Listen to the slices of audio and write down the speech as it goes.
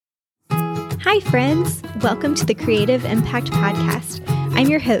Hi, friends. Welcome to the Creative Impact Podcast. I'm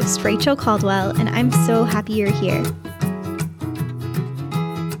your host, Rachel Caldwell, and I'm so happy you're here.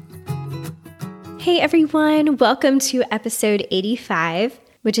 Hey, everyone. Welcome to episode 85,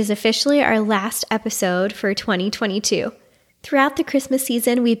 which is officially our last episode for 2022. Throughout the Christmas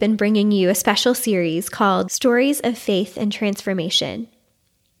season, we've been bringing you a special series called Stories of Faith and Transformation.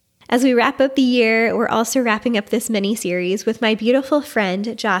 As we wrap up the year, we're also wrapping up this mini-series with my beautiful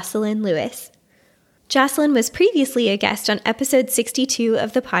friend, Jocelyn Lewis. Jocelyn was previously a guest on episode 62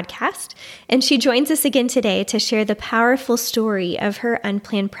 of the podcast, and she joins us again today to share the powerful story of her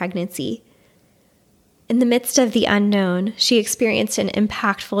unplanned pregnancy. In the midst of the unknown, she experienced an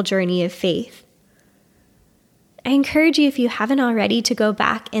impactful journey of faith. I encourage you, if you haven't already, to go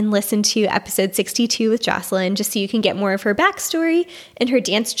back and listen to episode 62 with Jocelyn, just so you can get more of her backstory and her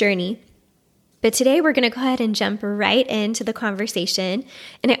dance journey. But today we're going to go ahead and jump right into the conversation.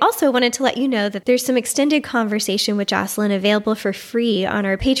 And I also wanted to let you know that there's some extended conversation with Jocelyn available for free on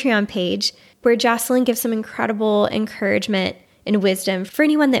our Patreon page, where Jocelyn gives some incredible encouragement and wisdom for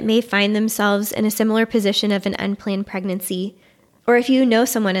anyone that may find themselves in a similar position of an unplanned pregnancy, or if you know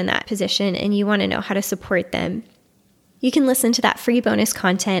someone in that position and you want to know how to support them. You can listen to that free bonus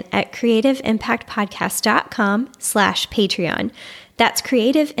content at creativeimpactpodcast.com/Patreon. That's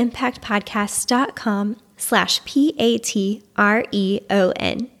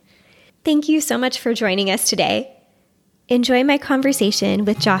creativeimpactpodcast.com/PATREON. Thank you so much for joining us today. Enjoy my conversation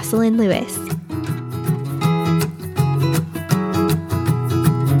with Jocelyn Lewis.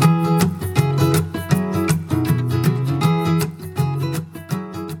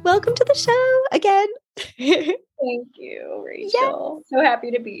 Welcome to the show again. Thank you, Rachel. So happy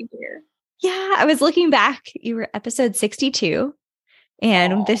to be here. Yeah, I was looking back. You were episode 62,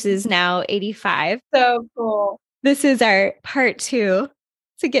 and This is now 85. So cool. This is our part 2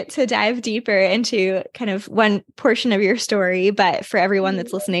 to get to dive deeper into kind of one portion of your story. But for everyone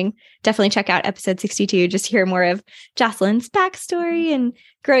that's listening, definitely check out episode 62 just to hear more of Jocelyn's backstory and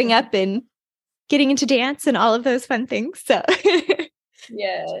growing up and getting into dance and all of those fun things. So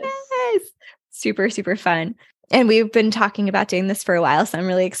Yes. Super, super fun. And we've been talking about doing this for a while, so I'm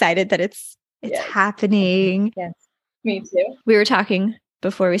really excited that it's happening. Yes, me too. We were talking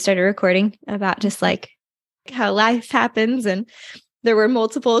before we started recording about just like how life happens, and there were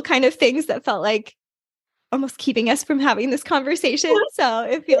multiple kind of things that felt like almost keeping us from having this conversation. So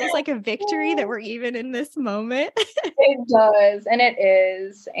it feels like a victory that we're even in this moment. It does, and it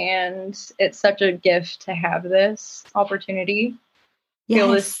is. And it's such a gift to have this opportunity. Be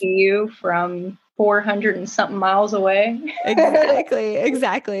able to see you from 400 and something miles away.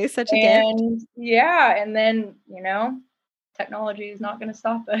 Exactly. Such a gift. Yeah. And then, technology is not going to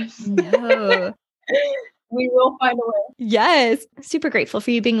stop us. No. We will find a way. Yes. Super grateful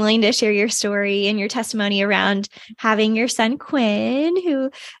for you being willing to share your story and your testimony around having your son, Quinn, who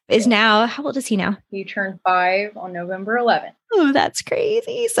is now, how old is he now? He turned 5 on November 11th. Oh, that's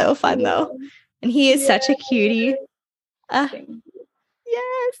crazy. So fun though. And he is such a cutie. Yes.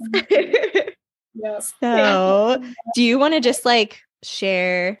 Yep. So do you want to just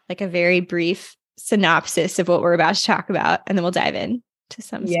share a very brief synopsis of what we're about to talk about, and then we'll dive in to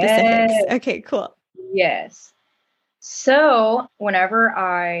some specifics? Okay, cool. Yes. So whenever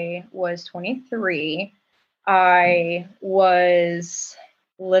I was 23, I was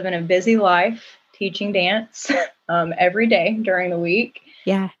living a busy life, teaching dance every day during the week.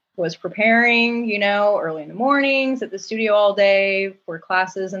 Yeah. Was preparing, early in the mornings at the studio all day for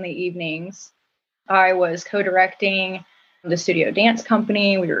classes in the evenings. I was co-directing the studio dance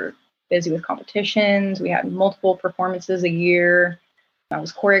company. We were busy with competitions. We had multiple performances a year. I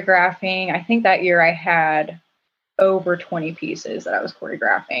was choreographing. I think that year I had over 20 pieces that I was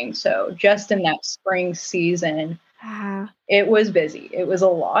choreographing. So just in that spring season, it was busy. It was a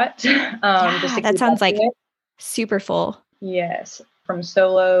lot. That sounds like super full. Yes. From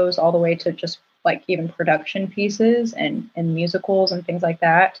solos all the way to just even production pieces and musicals and things like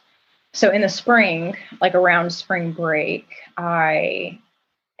that. So in the spring, around spring break, I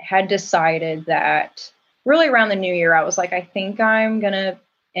had decided that really around the new year, I was I think I'm going to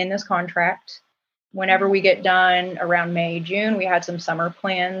end this contract. Whenever we get done around May, June, we had some summer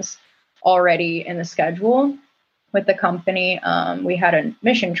plans already in the schedule with the company. We had a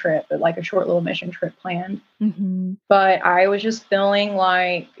mission trip, a short little mission trip planned. Mm-hmm. But I was just feeling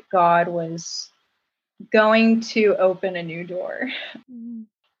like God was going to open a new door. Mm-hmm.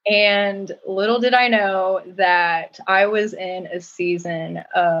 And little did I know that I was in a season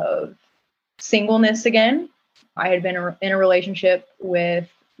of singleness again. I had been in a relationship with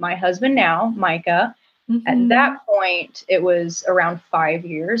my husband now, Micah, At that Mm-hmm. point, it was around 5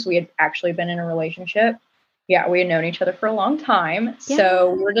 years. We had actually been in a relationship. Yeah, we had known each other for a long time.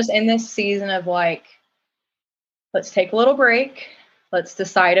 So we Yeah. were just in this season of like, let's take a little break. Let's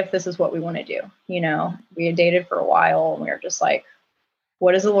decide if this is what we want to do. We had dated for a while and we were just like,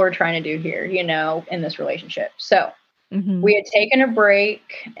 what is the Lord trying to do here, in this relationship? So Mm-hmm. we had taken a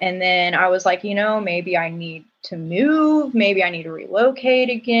break and then I was like, maybe I need to move. Maybe I need to relocate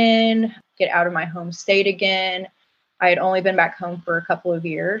again, get out of my home state again. I had only been back home for a couple of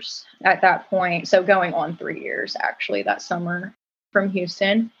years at that point. So going on 3 years, actually, that summer from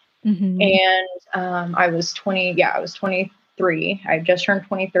Houston. Mm-hmm. And I was 20. Yeah, I was 23. I just turned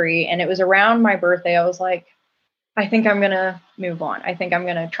 23. And it was around my birthday. I was like, I think I'm going to move on. I think I'm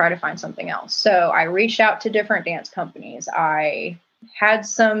going to try to find something else. So I reached out to different dance companies. I had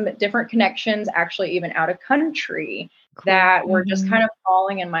some different connections, actually, even out of country, Cool. that were just Mm-hmm. kind of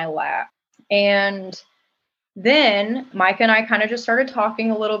falling in my lap. And then Micah and I kind of just started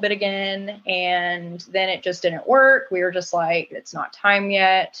talking a little bit again. And then it just didn't work. We were just like, it's not time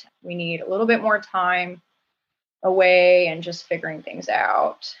yet. We need a little bit more time away and just figuring things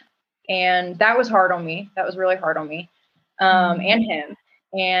out. And that was hard on me. That was really hard on me, Mm-hmm. and him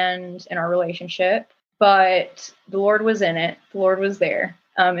and in our relationship. But the Lord was in it. The Lord was there,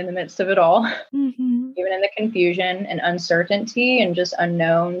 in the midst of it all, Mm-hmm. even in the confusion and uncertainty and just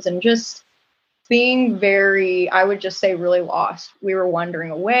unknowns and just being very, I would just say, really lost. We were wandering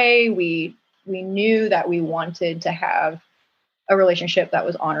away. We knew that we wanted to have a relationship that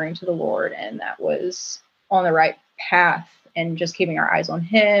was honoring to the Lord and that was on the right path, and just keeping our eyes on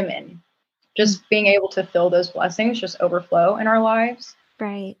him and just being able to feel those blessings just overflow in our lives.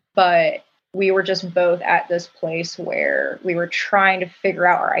 Right. But we were just both at this place where we were trying to figure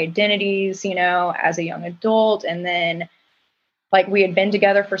out our identities, as a young adult. And then like we had been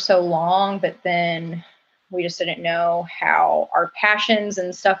together for so long, but then we just didn't know how our passions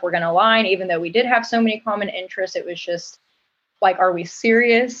and stuff were going to align. Even though we did have so many common interests, it was just like, are we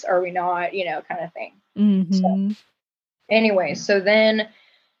serious? Are we not, kind of thing. So Mm-hmm. anyway, so then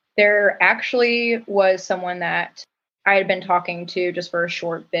there actually was someone that I had been talking to just for a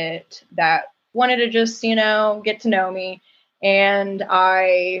short bit that wanted to just, get to know me. And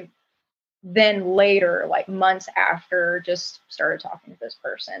I then later, like months after, just started talking to this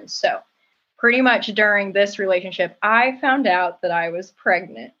person. So pretty much during this relationship, I found out that I was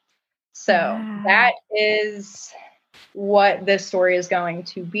pregnant. So that Wow. is what this story is going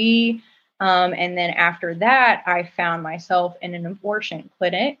to be. And then after that, I found myself in an abortion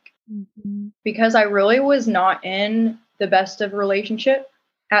clinic Mm-hmm. because I really was not in the best of relationship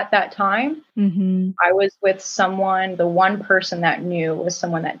at that time. Mm-hmm. I was with someone, the one person that knew was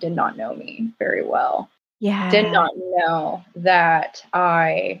someone that did not know me very well. Did Yeah. not know that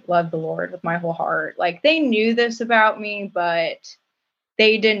I love the Lord with my whole heart. Like they knew this about me, but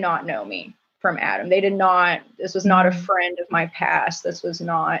they did not know me from Adam. They did not, this was not a Mm-hmm. friend of my past. This was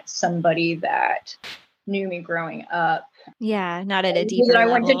not somebody that knew me growing up. Yeah. Not at They a knew that deeper I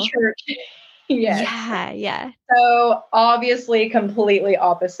went to level. church. Yes. Yeah. Yeah. So obviously completely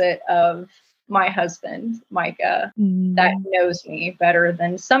opposite of my husband, Micah, that Mm. knows me better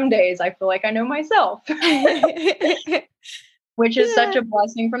than some days I feel like I know myself, which is such Yeah. a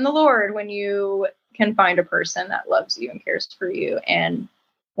blessing from the Lord when you can find a person that loves you and cares for you and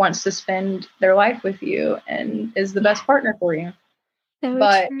wants to spend their life with you and is the Yeah. best partner for you. So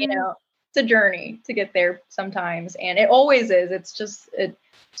But, true. it's a journey to get there sometimes. And it always is. It's just a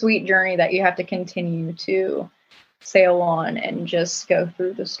sweet journey that you have to continue to sail on and just go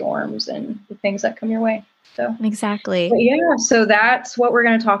through the storms and the things that come your way. So, Exactly. but yeah, so that's what we're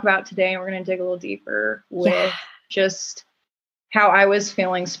going to talk about today. And we're going to dig a little deeper Yeah. with just how I was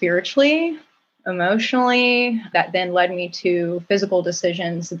feeling spiritually, emotionally, that then led me to physical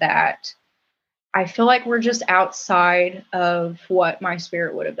decisions that I feel like were just outside of what my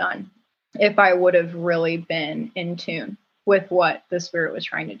spirit would have done if I would have really been in tune with what the spirit was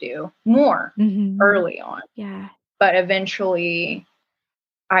trying to do more Mm-hmm. early on. Yeah. But eventually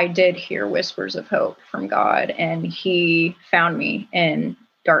I did hear whispers of hope from God, and he found me in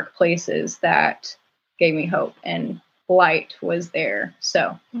dark places that gave me hope, and light was there.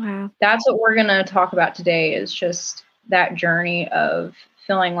 So Wow. that's what we're going to talk about today, is just that journey of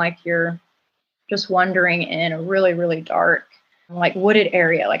feeling like you're just wandering in a really, really dark, like wooded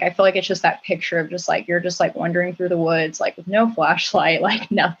area. Like I feel like it's just that picture of just like you're just like wandering through the woods, like with no flashlight, like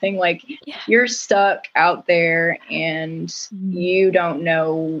nothing, like Yeah. you're stuck out there and Mm. you don't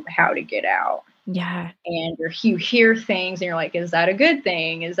know how to get out. Yeah. And you hear things and you're like, is that a good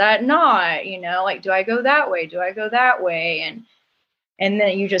thing? Is that not? Like, do I go that way? Do I go that way? And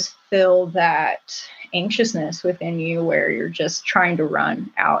then you just feel that anxiousness within you where you're just trying to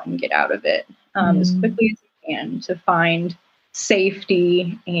run out and get out of it as quickly as you can to find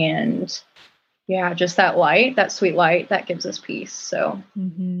safety and yeah, just that light, that sweet light that gives us peace. So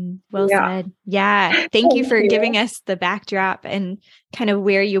well said. Yeah. Thank you for giving us the backdrop and kind of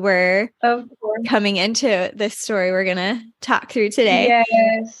where you were coming into this story we're going to talk through today.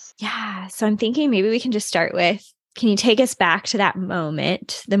 Yes. Yeah. So I'm thinking maybe we can just start with, can you take us back to that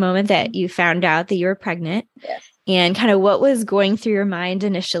moment, the moment that you found out that you were pregnant? Yes. And kind of what was going through your mind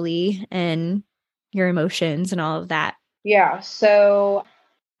initially and your emotions and all of that? Yeah. So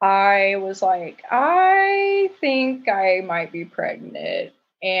I was like, I think I might be pregnant.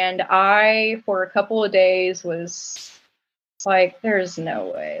 And I, for a couple of days, was like, there's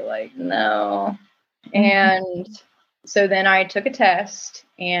no way, like, no. And so then I took a test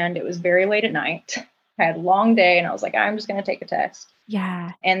and it was very late at night. I had a long day and I was like, I'm just going to take a test.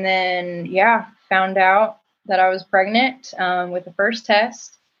 Yeah. And then, found out that I was pregnant with the first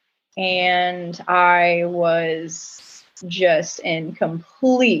test. And I was just in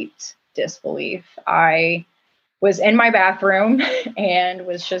complete disbelief. I was in my bathroom and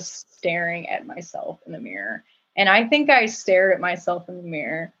was just staring at myself in the mirror. And I think I stared at myself in the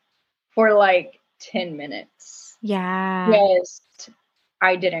mirror for like 10 minutes. Yeah.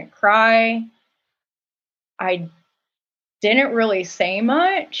 I didn't cry. I didn't really say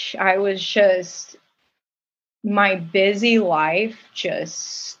much. I was just, my busy life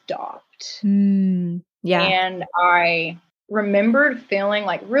just stopped. Yeah. And I remembered feeling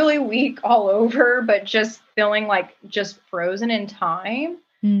like really weak all over, but just feeling like just frozen in time.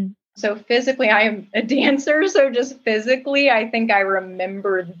 So physically, I am a dancer. So just physically, I think I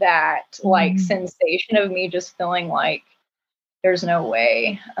remember that like sensation of me just feeling like there's no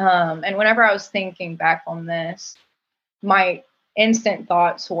way. And whenever I was thinking back on this, my instant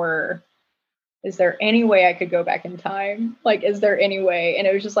thoughts were, is there any way I could go back in time? Like, is there any way? And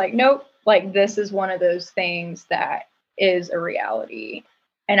it was just like, nope, like this is one of those things that is a reality.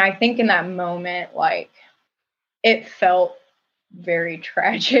 And I think in that moment, like it felt very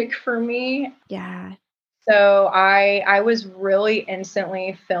tragic for me. Yeah. So I was really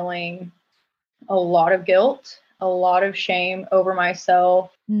instantly feeling a lot of guilt, a lot of shame over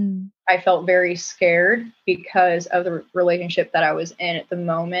myself. I felt very scared because of the relationship that I was in at the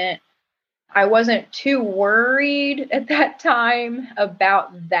moment. I wasn't too worried at that time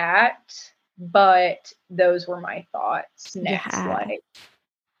about that, but those were my thoughts next. Yeah. Like,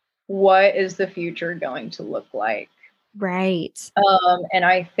 what is the future going to look like? Right. And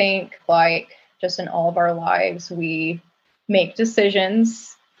I think like just in all of our lives, we make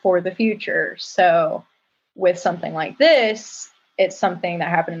decisions for the future. So with something like this, it's something that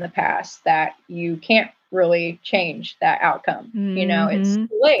happened in the past that you can't really change that outcome. You know, it's too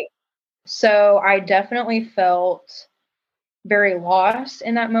late. So I definitely felt very lost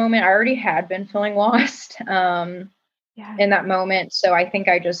in that moment. I already had been feeling lost in that moment. So I think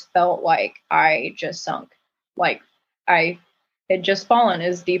I just felt like I just sunk, like I had just fallen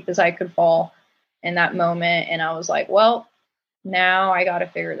as deep as I could fall in that moment. And I was like, well, now I got to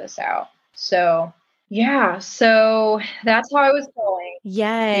figure this out. So so that's how I was feeling.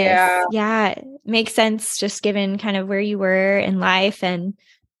 Yes. Yeah. Makes sense. Just given kind of where you were in life and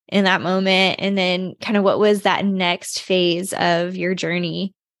in that moment. And then kind of what was that next phase of your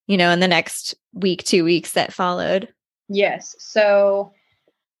journey, in the next week, 2 weeks that followed? Yes. So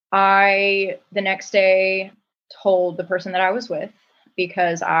the next day told the person that I was with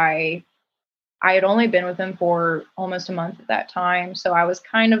because I had only been with him for almost a month at that time. So I was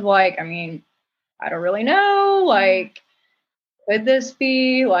kind of like, I mean, I don't really know. Like, could this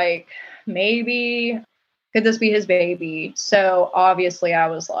be like, maybe, could this be his baby? So obviously I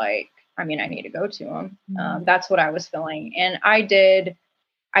was like, I mean, I need to go to him. That's what I was feeling. And I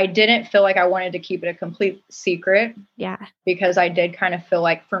didn't feel like I wanted to keep it a complete secret. Yeah. Because I did kind of feel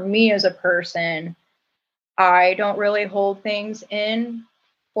like for me as a person, I don't really hold things in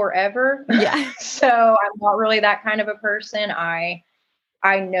forever. Yeah. So I'm not really that kind of a person.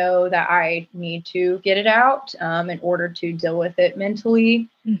 I know that I need to get it out in order to deal with it mentally.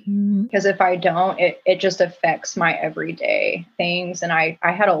 Because if I don't, it just affects my everyday things. And I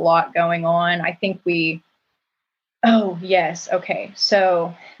had a lot going on. I think oh, yes. Okay.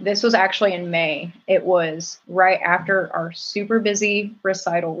 So this was actually in May. It was right after our super busy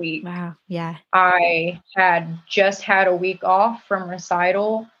recital week. Wow. Yeah. I had just had a week off from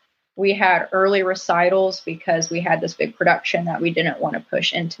recital. We had early recitals because we had this big production that we didn't want to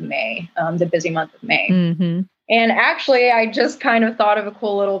push into May, the busy month of May. And actually, I just kind of thought of a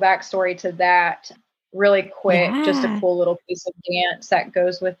cool little backstory to that. really quick, just a Yeah. cool little piece of dance that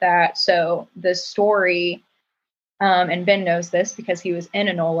goes with that. So the story, and Ben knows this because he was in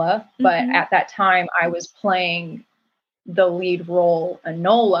Enola, but Mm-hmm. at that time I was playing the lead role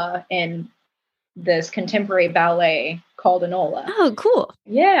Enola in this contemporary ballet called Enola. Oh, cool.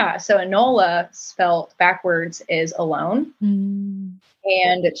 Yeah. So Enola spelled backwards is alone. Mm.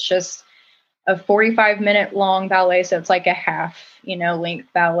 And it's just a 45-minute long ballet. So it's like a half, length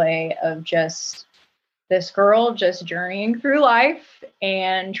ballet of just this girl just journeying through life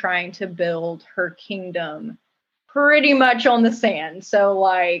and trying to build her kingdom pretty much on the sand. So,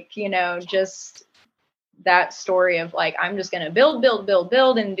 like, just that story of like, I'm just going to build, build, build,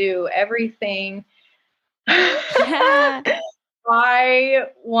 build, and do everything Yeah. I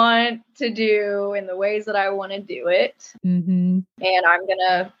want to do in the ways that I want to do it. Mm-hmm. And I'm going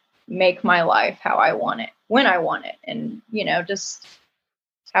to make my life how I want it, when I want it. And, just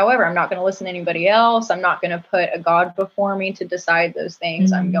however, I'm not going to listen to anybody else. I'm not going to put a God before me to decide those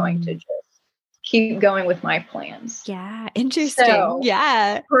things. I'm going to just keep going with my plans. Yeah. Interesting. So,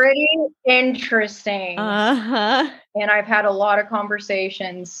 Yeah. pretty interesting. Uh-huh. And I've had a lot of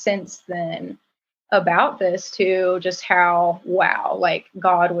conversations since then about this too, just how, wow, like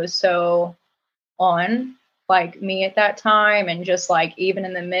God was so on like me at that time. And just like, even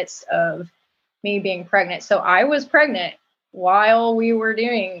in the midst of me being pregnant. So I was pregnant while we were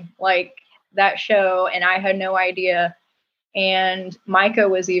doing like that show, and I had no idea. And Micah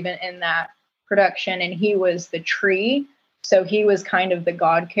was even in that production, and he was the tree. So he was kind of the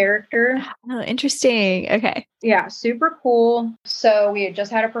God character. Oh, interesting. Okay. Yeah, super cool. So we had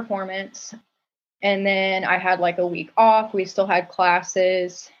just had a performance, and then I had like a week off. We still had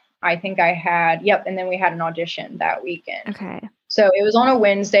classes. I think I had, and then we had an audition that weekend. Okay. So it was on a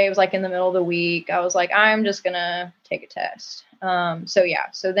Wednesday. It was like in the middle of the week. I was like, I'm just going to take a test.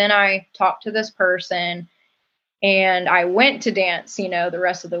 So then I talked to this person, and I went to dance, the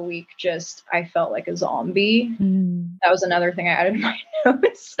rest of the week. Just, I felt like a zombie. Mm. That was another thing I added in my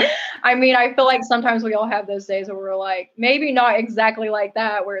notes. I mean, I feel like sometimes we all have those days where we're like, maybe not exactly like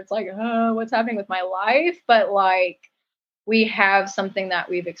that, where it's like, oh, what's happening with my life? But like, we have something that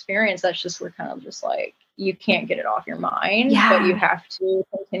we've experienced that's just, we're kind of just like, you can't get it off your mind, but you have to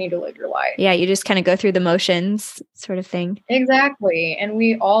continue to live your life. Yeah, you just kind of go through the motions sort of thing. Exactly. And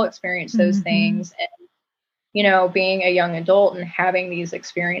we all experience those things. And, being a young adult and having these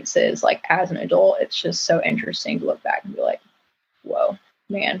experiences, like as an adult, it's just so interesting to look back and be like, whoa,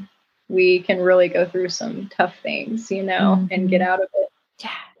 man, we can really go through some tough things, and get out of it. Yeah.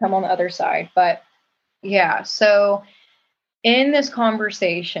 Come on the other side. But yeah, so in this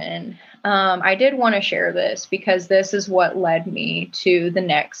conversation, I did want to share this because this is what led me to the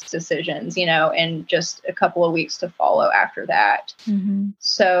next decisions, and just a couple of weeks to follow after that.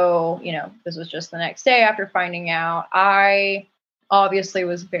 So, this was just the next day after finding out. I obviously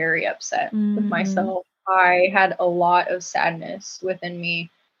was very upset with myself. I had a lot of sadness within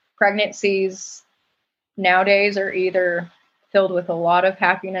me. Pregnancies nowadays are either filled with a lot of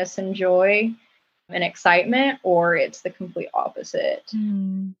happiness and joy and excitement, or it's the complete opposite.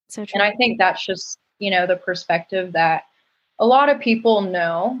 So true. And I think that's just, the perspective that a lot of people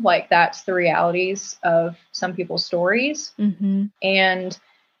know, like that's the realities of some people's stories. And,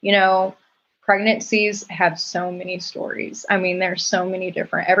 pregnancies have so many stories. I mean, there's so many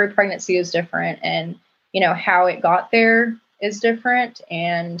different, every pregnancy is different, and, how it got there is different.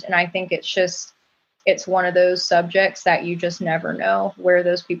 And I think it's one of those subjects that you just never know where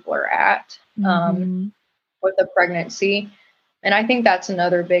those people are at with a pregnancy. And I think that's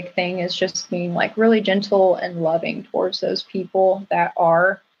another big thing, is just being like really gentle and loving towards those people that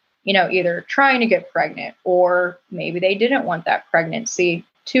are, either trying to get pregnant, or maybe they didn't want that pregnancy.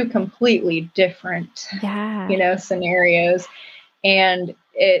 Two completely different, scenarios. And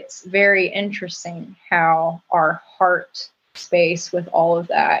it's very interesting how our heart space with all of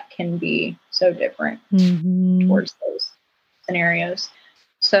that can be so different towards those scenarios.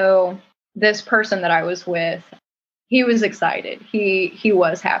 So this person that I was with, he was excited. He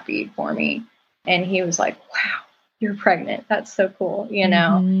was happy for me. And he was like, wow, you're pregnant. That's so cool,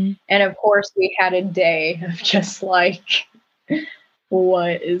 And of course we had a day of just like,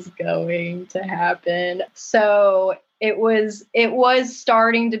 what is going to happen? So it was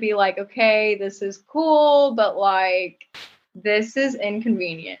starting to be like, okay, this is cool, but like, this is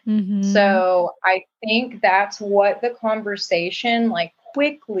inconvenient. So I think that's what the conversation like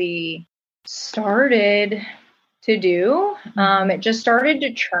quickly started to do. It just started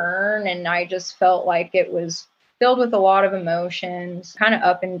to churn, and I just felt like it was filled with a lot of emotions, kind of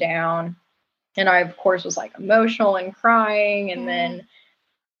up and down. And I, of course, was like emotional and crying. And then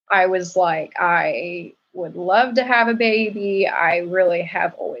I was like, I would love to have a baby. I really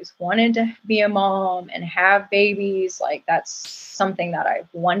have always wanted to be a mom and have babies. Like, that's something that I've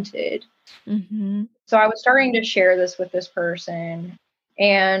wanted. Mm-hmm. So I was starting to share this with this person,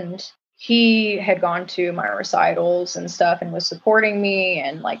 and he had gone to my recitals and stuff and was supporting me.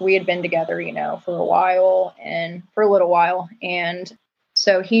 And like, we had been together, for a little while. And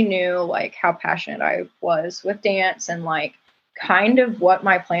so he knew like how passionate I was with dance and like kind of what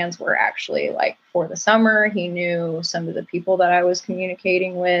my plans were actually like for the summer. He knew some of the people that I was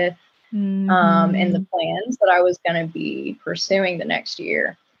communicating with, and the plans that I was going to be pursuing the next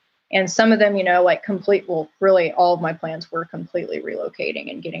year. And some of them, really all of my plans were completely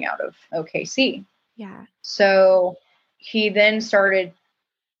relocating and getting out of OKC. Yeah. So he then started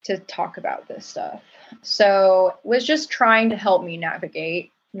to talk about this stuff. So was just trying to help me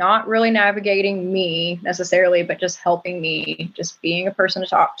navigate, not really navigating me necessarily, but just helping me, just being a person to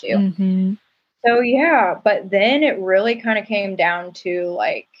talk to. Mm-hmm. So yeah, but then it really kind of came down to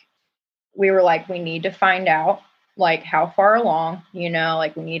like, we were like, we need to find out like how far along,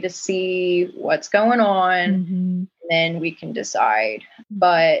 like we need to see what's going on, and then we can decide.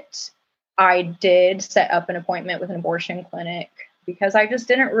 But I did set up an appointment with an abortion clinic because I just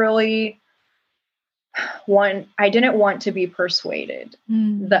didn't really I didn't want to be persuaded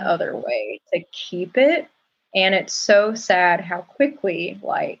the other way to keep it. And it's so sad how quickly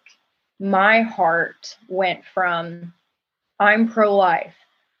like my heart went from I'm pro-life,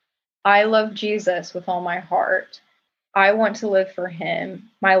 I love Jesus with all my heart, I want to live for him,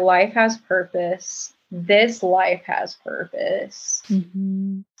 my life has purpose, this life has purpose.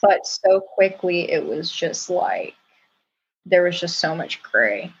 But so quickly it was just like there was just so much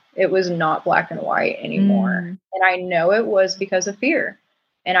gray. It was not black and white anymore. And I know it was because of fear.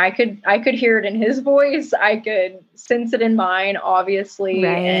 And I could hear it in his voice. I could sense it in mine, obviously.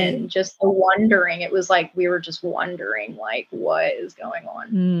 Right. And just the wondering. It was like we were just wondering, like, what is going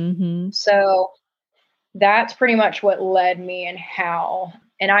on? So that's pretty much what led me and how.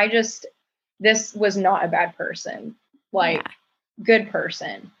 And this was not a bad person, like good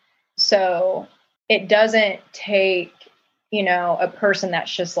person. So it doesn't take, a person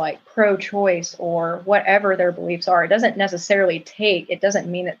that's just like pro-choice or whatever their beliefs are. It doesn't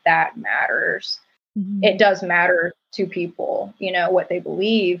mean that matters. It does matter to people, what they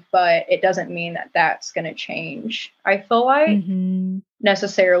believe, but it doesn't mean that that's going to change. I feel like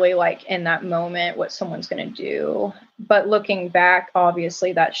necessarily like in that moment, what someone's going to do. But looking back,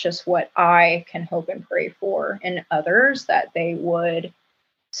 obviously that's just what I can hope and pray for in others, that they would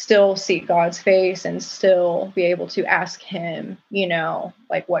still seek God's face and still be able to ask him,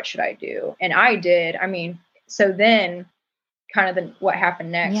 like, what should I do? And I did. I mean, so then kind of what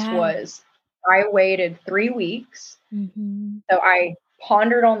happened next was I waited 3 weeks. So I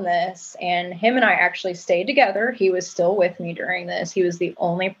pondered on this, and him and I actually stayed together. He was still with me during this. He was the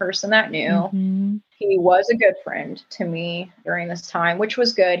only person that knew. He was a good friend to me during this time, which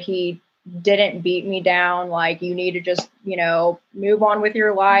was good. He didn't beat me down like you need to just, move on with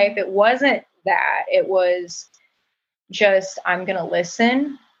your life. It wasn't that. It was just, I'm going to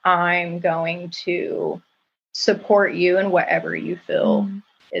listen. I'm going to support you in whatever you feel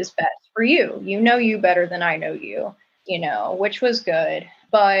is best for you. You better than I know you, which was good.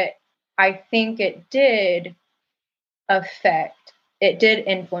 But I think it did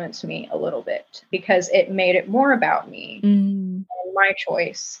influence me a little bit because it made it more about me and my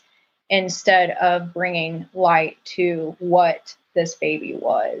choice instead of bringing light to what this baby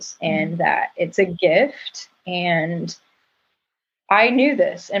was and that it's a gift. And I knew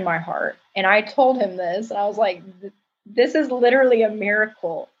this in my heart, and I told him this, and I was like, this is literally a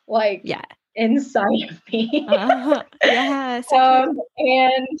miracle, like inside of me. And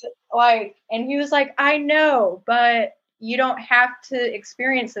he was like, I know, but you don't have to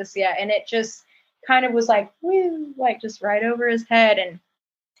experience this yet. And it just kind of was like, woo, like just right over his head.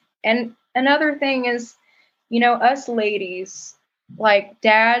 And another thing is, us ladies, like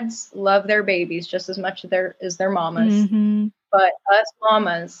dads love their babies just as much as their mamas. But us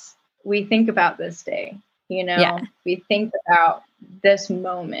mamas, we think about this day, we think about this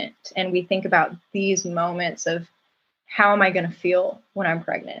moment, and we think about these moments of how am I going to feel when I'm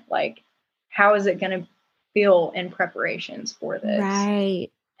pregnant? Like, how is it going to feel in preparations for this? Right.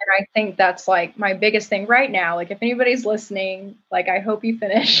 And I think that's like my biggest thing right now. Like, if anybody's listening, like, I hope you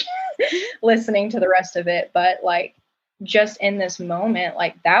finish listening to the rest of it. But like, just in this moment,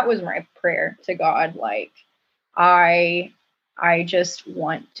 like, that was my prayer to God. Like, I just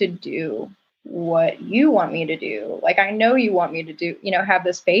want to do what you want me to do. Like, I know you want me to do, have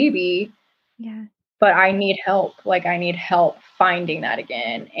this baby. but I need help. Like, I need help finding that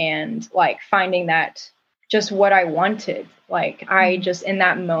again, and like finding that just what I wanted. Like, I just, in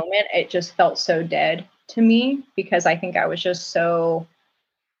that moment, it just felt so dead to me, because I think I was just so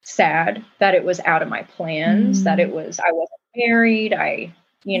sad that it was out of my plans, that I wasn't married. I,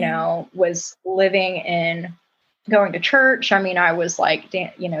 was living in, going to church. I mean, I was like,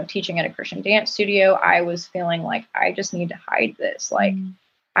 teaching at a Christian dance studio. I was feeling like I just need to hide this. Like,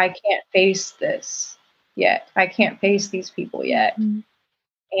 I can't face this yet. I can't face these people yet.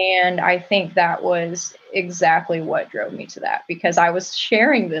 And I think that was exactly what drove me to that, because I was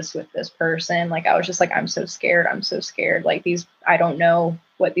sharing this with this person. Like, I was just like, I'm so scared. I'm so scared. Like, I don't know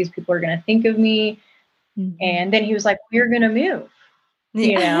what these people are going to think of me. And then he was like, we're going to move,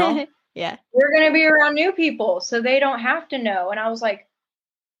 Yeah. We're going to be around new people so they don't have to know. And I was like,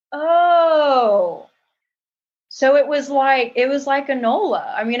 oh, so it was like a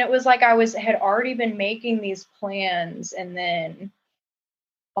NOLA. I mean, it was like had already been making these plans, and then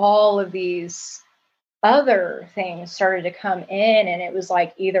all of these other things started to come in, and it was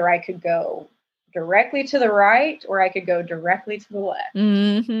like, either I could go directly to the right or I could go directly to the left.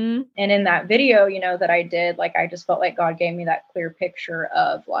 And in that video, that I did, like, I just felt like God gave me that clear picture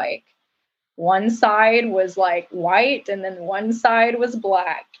of like, one side was like white and then one side was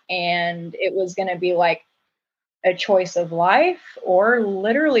black, and it was going to be like a choice of life or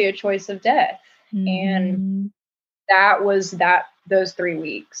literally a choice of death. And that was those 3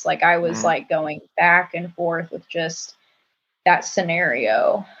 weeks. Like, I was like going back and forth with just that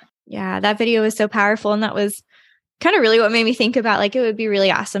scenario. Yeah, that video was so powerful. And that was kind of really what made me think about, like, it would be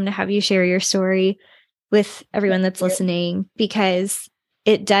really awesome to have you share your story with everyone that's listening, because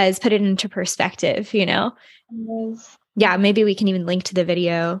it does put it into perspective, Yeah, maybe we can even link to the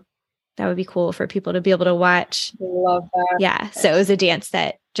video. That would be cool for people to be able to watch. Love that. Yeah. So it was a dance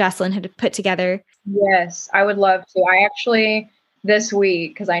that Jocelyn had put together. Yes, I would love to. I actually, this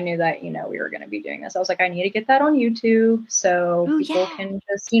week, because I knew that, we were going to be doing this, I was like, I need to get that on YouTube so people can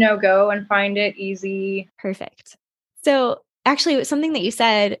just, go and find it easy. Perfect. So actually, something that you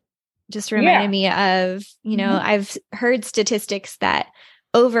said just reminded me of, I've heard statistics that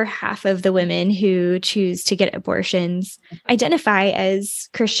over half of the women who choose to get abortions identify as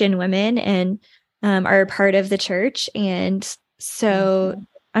Christian women and are part of the church. And so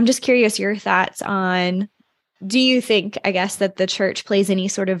I'm just curious your thoughts on, do you think, I guess, that the church plays any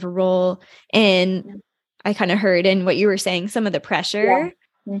sort of role in, I kind of heard in what you were saying, some of the pressure,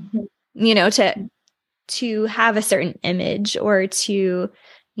 to have a certain image or to,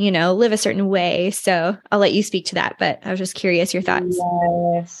 live a certain way. So I'll let you speak to that, but I was just curious your thoughts.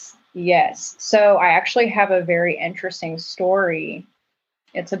 Yes. So I actually have a very interesting story.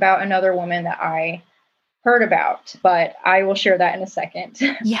 It's about another woman that I heard about, but I will share that in a second.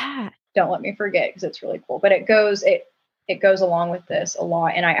 Yeah. Don't let me forget, because it's really cool. But it goes along with this a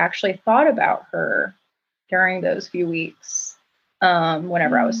lot. And I actually thought about her during those few weeks,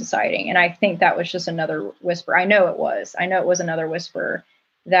 whenever I was deciding. And I think that was just another whisper. I know it was another whisper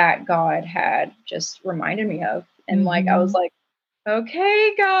that God had just reminded me of. And like, I was like,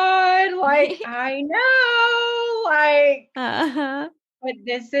 okay, God, like, I know, like, but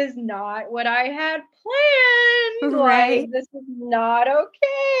this is not what I had planned. Right. Like, this is not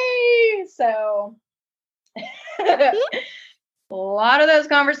okay. So a lot of those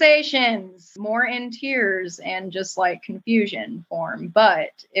conversations, more in tears and just like confusion form, but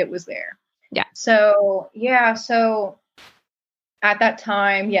it was there. Yeah. So at that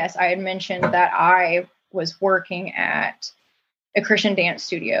time, yes, I had mentioned that I was working at a Christian dance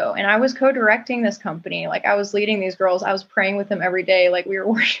studio, and I was co-directing this company. Like, I was leading these girls. I was praying with them every day. Like, we were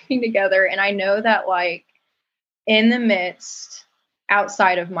worshiping together. And I know that, like, in the midst,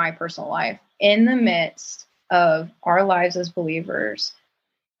 outside of my personal life, in the midst of our lives as believers,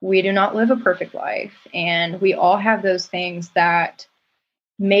 we do not live a perfect life. And we all have those things that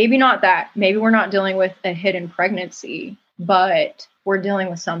maybe we're not dealing with a hidden pregnancy, but we're dealing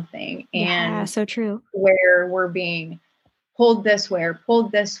with something. Yeah, so true. Where we're being pulled this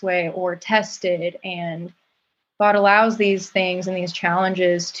way or tested. And God allows these things and these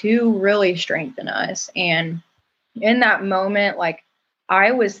challenges to really strengthen us. And in that moment, like,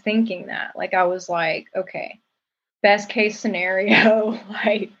 I was thinking that, like, I was like, okay, best case scenario,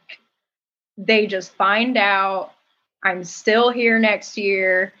 like, they just find out I'm still here next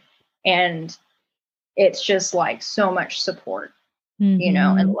year, and it's just like so much support,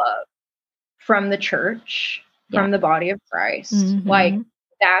 and love from the church, from the body of Christ. Like,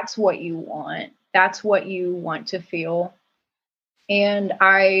 that's what you want. That's what you want to feel. And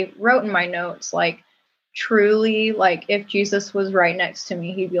I wrote in my notes, like, truly, like, if Jesus was right next to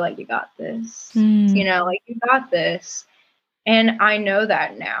me, he'd be like, you got this, like, you got this. And I know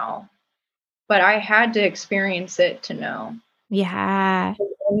that now, but I had to experience it to know. Yeah.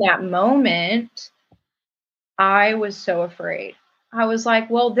 In that moment, I was so afraid. I was like,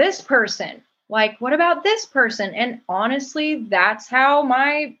 well, this person, like, what about this person? And honestly, that's how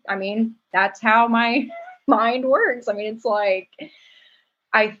my mind works. I mean, it's like,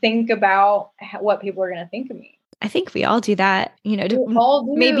 I think about what people are going to think of me. I think we all do that, We all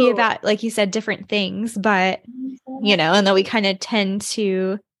do. maybe about, like you said, different things, but, and then we kind of tend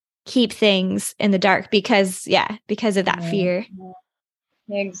to keep things in the dark because of that fear.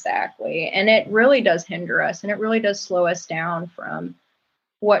 Exactly. And it really does hinder us, and it really does slow us down from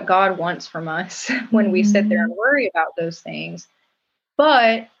what God wants from us when we sit there and worry about those things.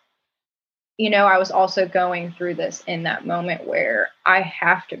 But, I was also going through this in that moment where I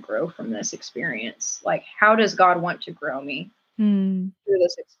have to grow from this experience. Like, how does God want to grow me through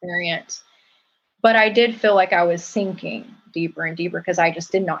this experience? But I did feel like I was sinking deeper and deeper because I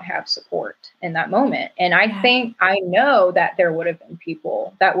just did not have support in that moment. And I know that there would have been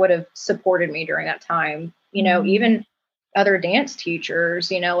people that would have supported me during that time, even other dance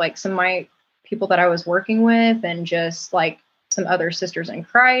teachers, like some of my people that I was working with, and just like some other sisters in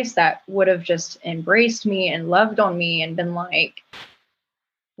Christ that would have just embraced me and loved on me and been like,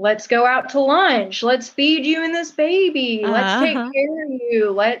 let's go out to lunch. Let's feed you and this baby. Let's take care of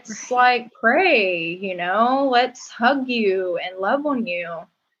you. Let's like pray, let's hug you and love on you.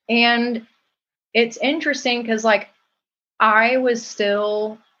 And it's interesting because like I was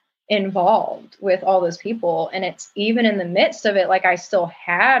still involved with all those people. And it's even in the midst of it, like I still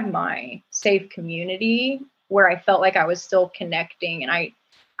had my safe community where I felt like I was still connecting. And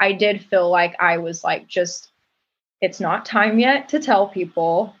I did feel like I was like, just, it's not time yet to tell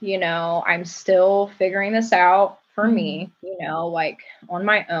people, I'm still figuring this out for me, like on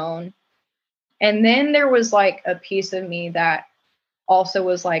my own. And then there was like a piece of me that also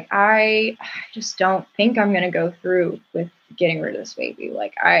was like, I just don't think I'm going to go through with getting rid of this baby.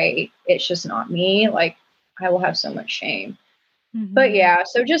 Like it's just not me. Like I will have so much shame. But yeah,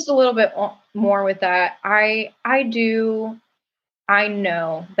 so just a little bit more with that. I know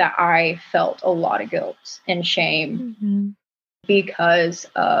that I felt a lot of guilt and shame because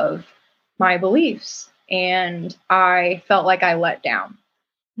of my beliefs. And I felt like I let down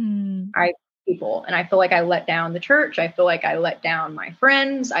people. And I feel like I let down the church. I feel like I let down my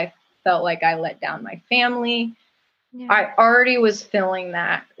friends. I felt like I let down my family. Yeah. I already was feeling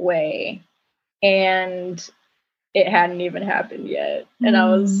that way. And it hadn't even happened yet. And I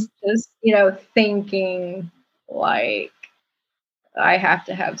was just, thinking like, I have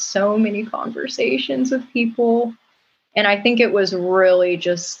to have so many conversations with people. And I think it was really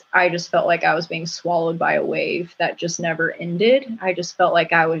I just felt like I was being swallowed by a wave that just never ended. I just felt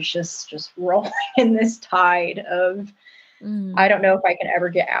like I was just rolling in this tide of, I don't know if I can ever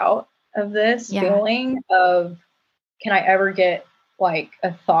get out of this feeling of, can I ever get like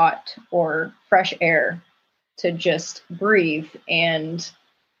a thought or fresh air to just breathe and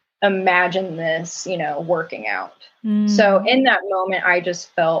imagine this, working out. So in that moment, I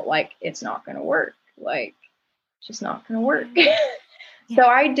just felt like it's not going to work. Like, it's just not going to work. So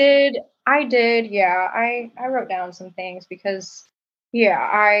I did. I wrote down some things because,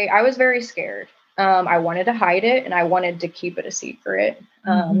 I was very scared. I wanted to hide it and I wanted to keep it a secret.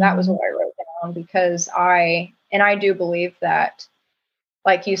 That was what I wrote down because I do believe that,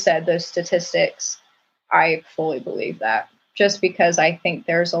 like you said, those statistics, I fully believe that. Just because I think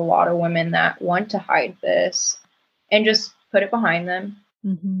there's a lot of women that want to hide this and just put it behind them.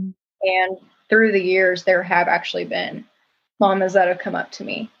 And through the years, there have actually been mamas that have come up to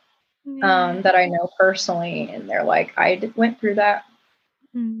me that I know personally, and they're like, I went through that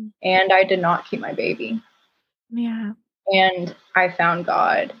and I did not keep my baby. Yeah. And I found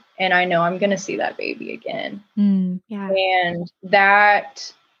God, and I know I'm going to see that baby again. And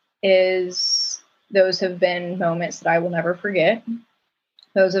those have been moments that I will never forget.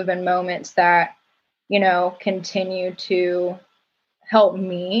 Those have been moments that, continue to help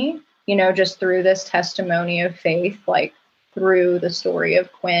me, just through this testimony of faith, like through the story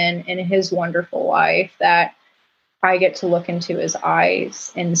of Quinn and his wonderful life, that I get to look into his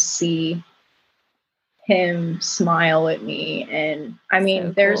eyes and see him smile at me. And I mean,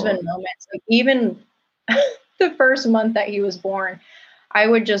 so there's been moments, like even the first month that he was born, I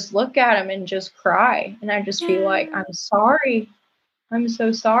would just look at him and just cry. And I'd just be like, I'm sorry. I'm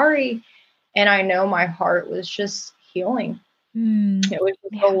so sorry. And I know my heart was just healing. It was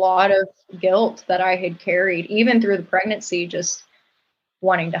just a lot of guilt that I had carried, even through the pregnancy, just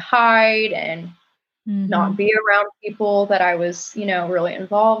wanting to hide and not be around people that I was, really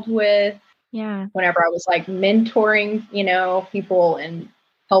involved with. Yeah. Whenever I was like mentoring, people and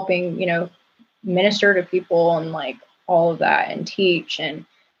helping, minister to people and like all of that and teach. And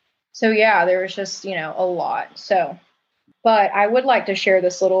so, yeah, there was just, a lot. So, but I would like to share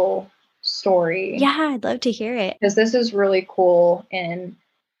this little story. Yeah, I'd love to hear it. Because this is really cool. And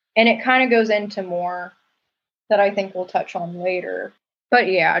it kind of goes into more that I think we'll touch on later. But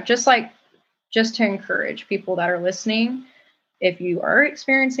yeah, just to encourage people that are listening, if you are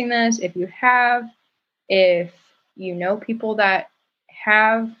experiencing this, if you know people that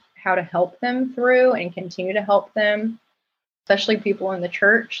have, how to help them through and continue to help them, especially people in the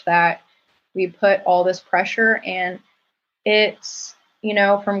church, that we put all this pressure, and it's,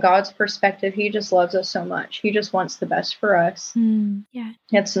 from God's perspective, he just loves us so much. He just wants the best for us. Yeah.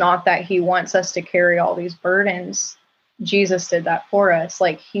 It's not that he wants us to carry all these burdens. Jesus did that for us.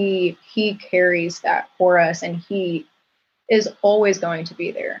 Like he carries that for us, and he is always going to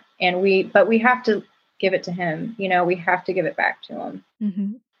be there. But we have to give it to him. We have to give it back to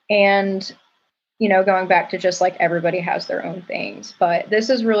him. And, going back to just like everybody has their own things, but this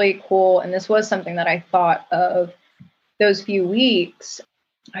is really cool. And this was something that I thought of those few weeks.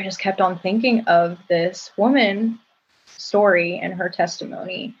 I just kept on thinking of this woman's story and her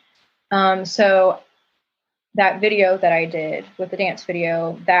testimony. So that video that I did with the dance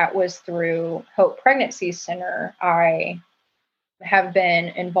video, that was through Hope Pregnancy Center. I have been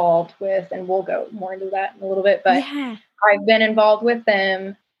involved with, and we'll go more into that in a little bit, but yeah. I've been involved with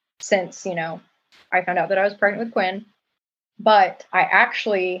them since, I found out that I was pregnant with Quinn, but I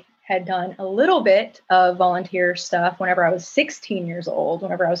actually had done a little bit of volunteer stuff whenever I was 16 years old,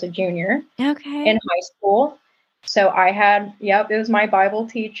 whenever I was a junior in high school. So I had, it was my Bible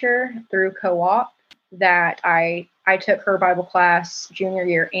teacher through co-op that I took her Bible class junior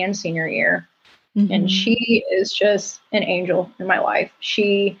year and senior year. And she is just an angel in my life.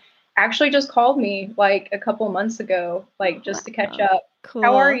 She actually just called me like a couple of months ago, like just to catch up. Cool.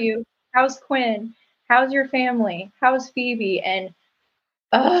 How are you? How's Quinn? How's your family? How's Phoebe? And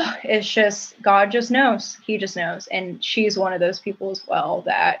it's just, God just knows. He just knows. And she's one of those people as well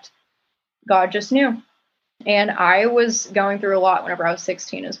that God just knew. And I was going through a lot whenever I was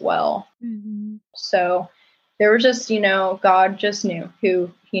 16 as well. So there was just, God just knew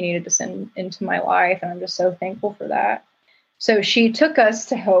who he needed to send into my life. And I'm just so thankful for that. So she took us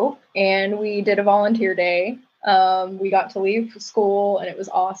to Hope, and we did a volunteer day. We got to leave school, and it was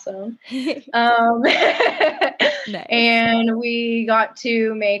awesome. Nice. And we got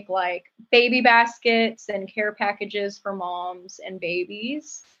to make like baby baskets and care packages for moms and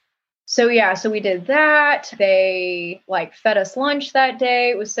babies. So we did that. They like fed us lunch that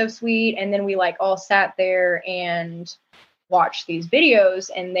day. It was so sweet. And then we like all sat there and watched these videos,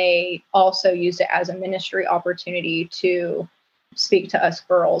 and they also used it as a ministry opportunity to speak to us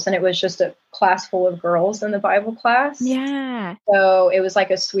girls. And it was just a class full of girls in the Bible class. Yeah. So it was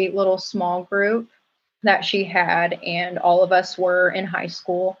like a sweet little small group that she had, and all of us were in high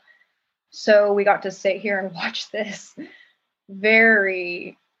school. So we got to sit here and watch this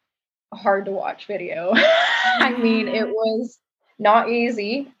very hard to watch video. I mean, it was not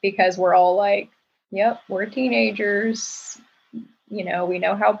easy because we're all like, yep, we're teenagers. We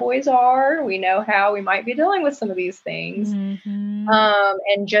know how boys are. We know how we might be dealing with some of these things.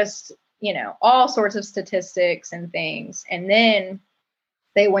 And just, all sorts of statistics and things. And then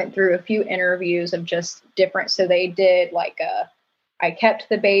they went through a few interviews of just different. So they did like I kept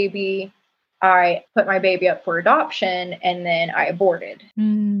the baby, I put my baby up for adoption, and then I aborted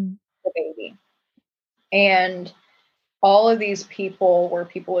the baby. And all of these people were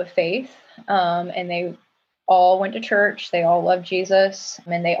people of faith, and they all went to church. They all loved Jesus,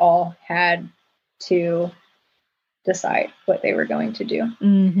 and they all had to decide what they were going to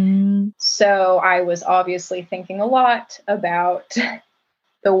do. So I was obviously thinking a lot about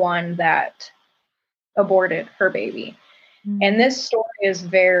the one that aborted her baby. And this story is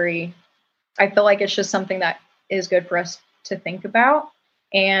I feel like it's just something that is good for us to think about.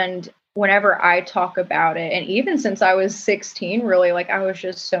 And whenever I talk about it, and even since I was 16, really, like I was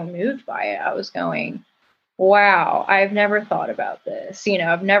just so moved by it. I was going, wow, I've never thought about this.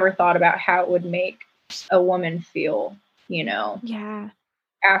 I've never thought about how it would make a woman feel,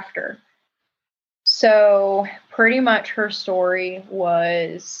 after. So pretty much her story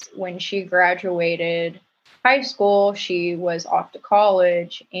was when she graduated high school, she was off to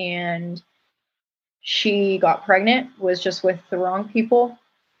college, and she got pregnant, was just with the wrong people,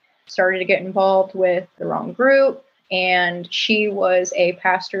 started to get involved with the wrong group. And she was a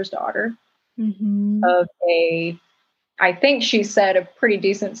pastor's daughter of a I think she said a pretty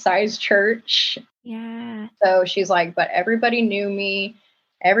decent sized church. Yeah. So she's like, but everybody knew me.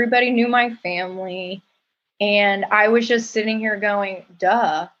 Everybody knew my family. And I was just sitting here going,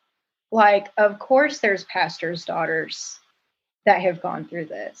 duh. Like, of course there's pastors' daughters that have gone through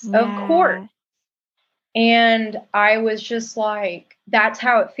this. Yeah. Of course. And I was just like, that's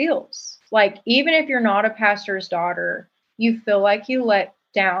how it feels. Like, even if you're not a pastor's daughter, you feel like you let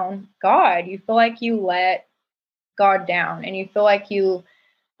down God. You feel like you let God down, and you feel like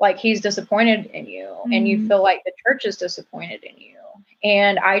he's disappointed in you, and you feel like the church is disappointed in you.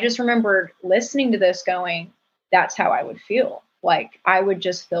 And I just remembered listening to this going, that's how I would feel. Like, I would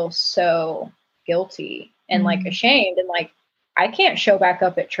just feel so guilty and like ashamed, and like, I can't show back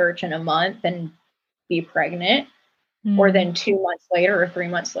up at church in a month and be pregnant, or then 2 months later or 3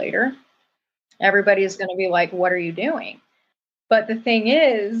 months later. Everybody's going to be like, what are you doing? But the thing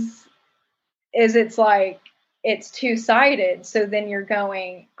is it's like, it's two-sided. So then you're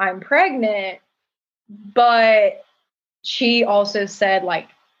going, I'm pregnant, but she also said, like,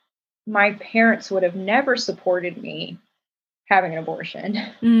 my parents would have never supported me having an abortion.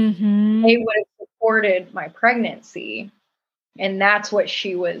 They would have supported my pregnancy. And that's what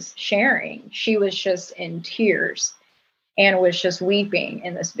she was sharing. She was just in tears and was just weeping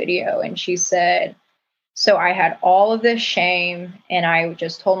in this video. And she said, so I had all of this shame, and I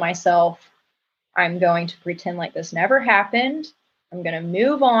just told myself, I'm going to pretend like this never happened. I'm going to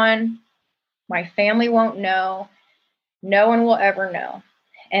move on. My family won't know. No one will ever know.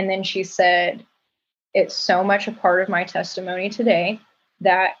 And then she said, it's so much a part of my testimony today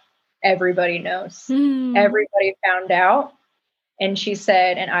that everybody knows. Everybody found out. And she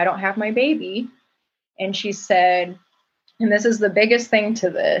said, and I don't have my baby. And she said, and this is the biggest thing to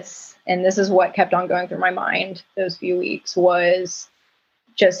this, and this is what kept on going through my mind those few weeks, was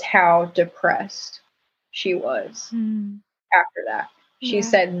just how depressed she was after that. She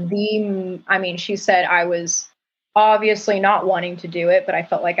said, she said, I was obviously not wanting to do it, but I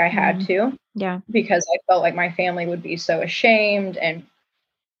felt like I had to. Yeah. Because I felt like my family would be so ashamed, and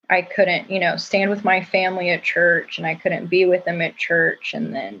I couldn't, stand with my family at church, and I couldn't be with them at church.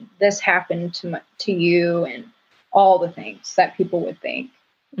 And then this happened to you, and all the things that people would think.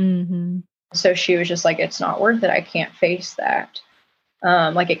 So she was just like, it's not worth it. I can't face that.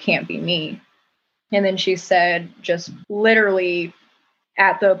 Like, it can't be me. And then she said, just literally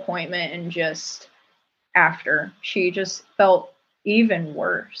at the appointment and just after, she just felt even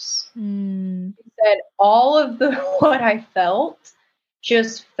worse. She said all of what I felt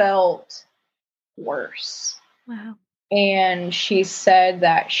just felt worse. Wow. And she said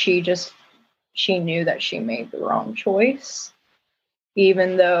that she knew that she made the wrong choice,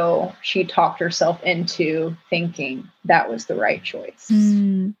 even though she talked herself into thinking that was the right choice.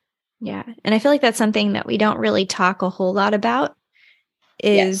 Yeah. And I feel like that's something that we don't really talk a whole lot about,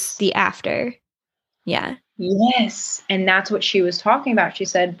 is the after. Yeah. Yes. And that's what she was talking about. She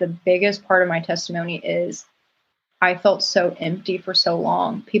said, the biggest part of my testimony is I felt so empty for so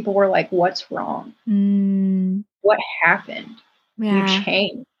long. People were like, what's wrong? What happened? Yeah. You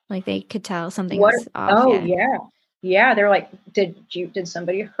changed. Like, they could tell something was off. Oh, yeah. Yeah. They're like, did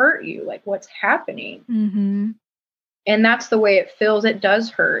somebody hurt you? Like, what's happening? And that's the way it feels. It does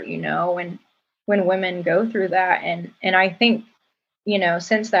hurt, and when women go through that. And I think,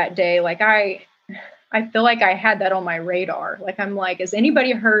 since that day, like, I feel like I had that on my radar. Like, I'm like, is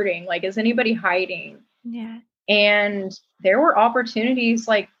anybody hurting? Like, is anybody hiding? Yeah. And there were opportunities,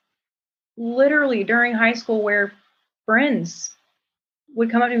 like, literally during high school, where friends would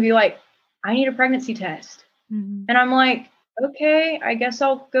come up and be like, I need a pregnancy test. And I'm like, okay, I guess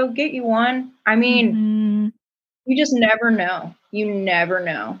I'll go get you one. I mean, you just never know. You never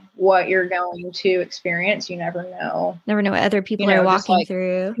know what you're going to experience. You never know. Never know what other people are walking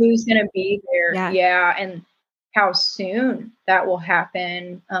through. Who's going to be there. Yeah. And how soon that will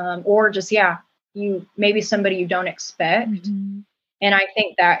happen. Or just, maybe somebody you don't expect. And I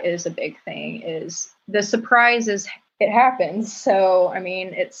think that is a big thing, is the surprise is it happens. So, I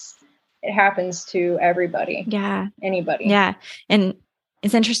mean, it happens to everybody. Yeah. Anybody. Yeah. And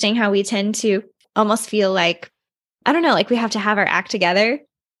it's interesting how we tend to almost feel like, I don't know, like we have to have our act together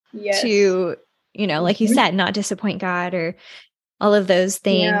to, like you said, not disappoint God or all of those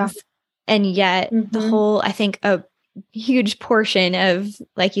things. Yeah. And yet the whole, I think a huge portion of,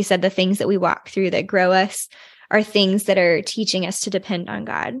 like you said, the things that we walk through that grow us are things that are teaching us to depend on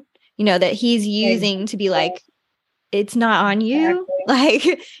God, that he's using to be like, it's not on you. Like,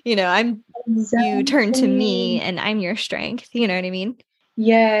 you turn to me and I'm your strength. You know what I mean?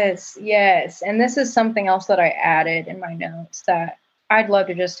 Yes. Yes. And this is something else that I added in my notes that I'd love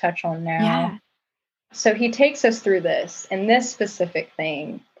to just touch on now. So he takes us through this and this specific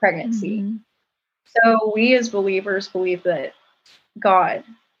thing, pregnancy. Mm-hmm. So we as believers believe that God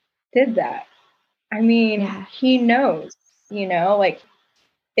did that. I mean, Yeah. he knows, like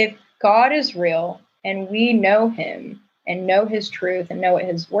if God is real and we know him and know his truth and know what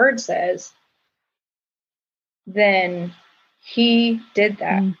his word says, then he did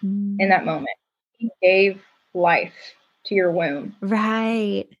that in Mm-hmm. that moment. He gave life to your womb.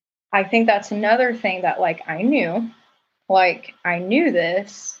 Right. I think that's another thing that I knew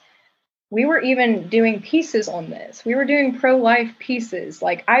this. We were even doing pieces on this. We were doing pro-life pieces.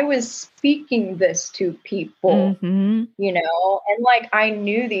 Like I was speaking this to people, Mm-hmm. and like I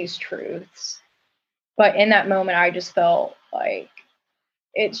knew these truths. But in that moment, I just felt like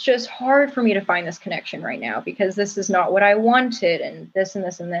it's just hard for me to find this connection right now because this is not what I wanted and this and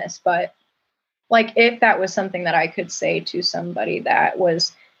this and this. But like if that was something that I could say to somebody that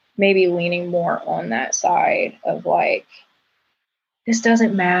was maybe leaning more on that side of like, this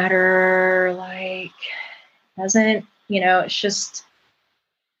doesn't matter, like, doesn't, it's just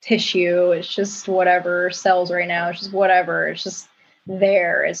tissue, it's just whatever cells right now, it's just whatever, it's just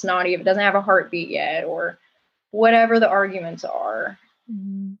there. It's not even, it doesn't have a heartbeat yet, or whatever the arguments are.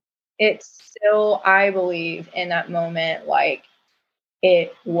 Mm-hmm. It's still, I believe, in that moment, like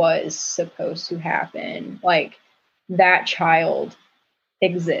it was supposed to happen. Like that child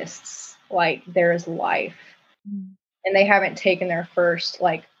exists, like there's life. And they haven't taken their first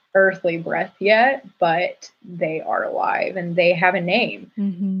like earthly breath yet, but they are alive and they have a name.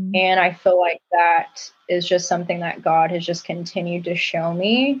 Mm-hmm. And I feel like that is just something that God has just continued to show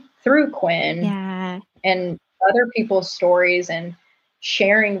me through Quinn Yeah. and other people's stories and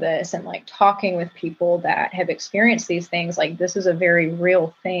sharing this and like talking with people that have experienced these things. Like this is a very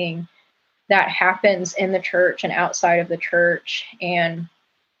real thing that happens in the church and outside of the church. And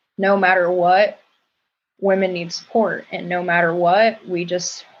no matter what, women need support. And no matter what, we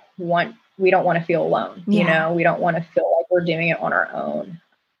don't want to feel alone. Yeah. We don't want to feel like we're doing it on our own.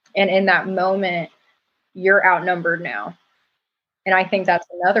 And in that moment, you're outnumbered now. And I think that's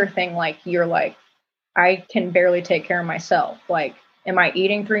another thing. Like, you're like, I can barely take care of myself. Like, am I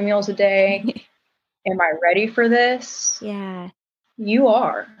eating 3 meals a day? Am I ready for this? Yeah. You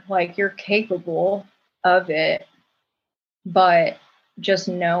are. Like, you're capable of it. But just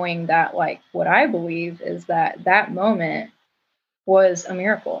knowing that, like, what I believe is that that moment was a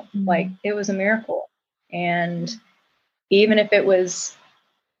miracle. Mm-hmm. Like, it was a miracle. And even if it was,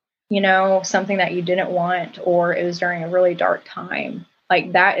 something that you didn't want, or it was during a really dark time,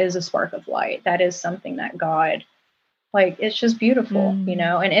 like that is a spark of light. That is something that God, like, it's just beautiful, and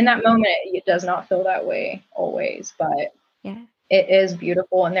in that moment, it does not feel that way always, but Yeah. it is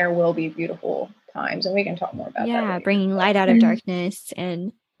beautiful, and there will be beautiful times. And we can talk more about that Yeah. later. Bringing light out of darkness.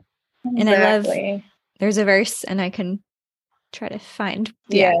 And I love, Exactly. there's a verse, and I can try to find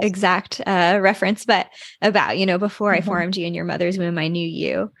the Yes. exact reference, but about, before I Mhm. formed you in your mother's womb, I knew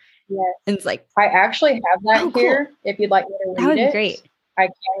you. Yes. And it's like, I actually have that oh, here. cool. If you'd like me to That read would be it, great. I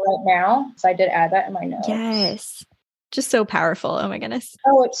can right now. So I did add that in my notes. Yes. Just so powerful. Oh my goodness.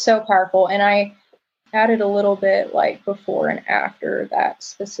 Oh, it's so powerful. And I added a little bit like before and after that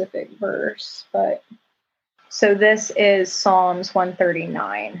specific verse. But so this is Psalms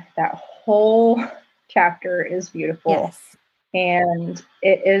 139. That whole chapter is beautiful. Yes. And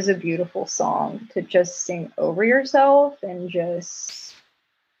it is a beautiful song to just sing over yourself and just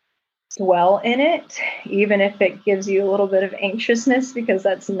dwell in it, even if it gives you a little bit of anxiousness because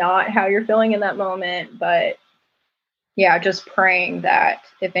that's not how you're feeling in that moment. But yeah, just praying that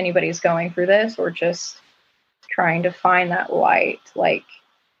if anybody's going through this or just trying to find that light, like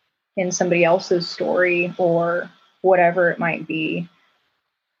in somebody else's story or whatever it might be,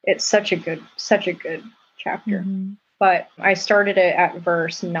 it's such a good chapter. Mm-hmm. But I started it at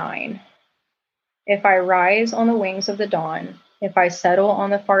verse 9. If I rise on the wings of the dawn, if I settle on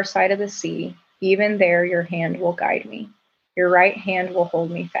the far side of the sea, even there your hand will guide me. Your right hand will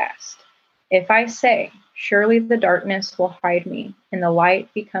hold me fast. If I say, surely the darkness will hide me, and the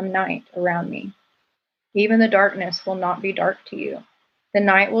light become night around me, even the darkness will not be dark to you. The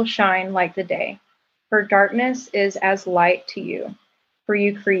night will shine like the day. For darkness is as light to you. For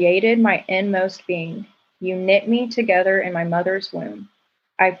you created my inmost being. You knit me together in my mother's womb.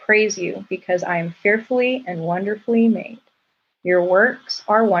 I praise you because I am fearfully and wonderfully made. Your works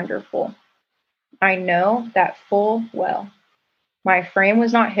are wonderful. I know that full well. My frame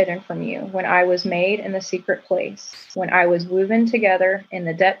was not hidden from you when I was made in the secret place, when I was woven together in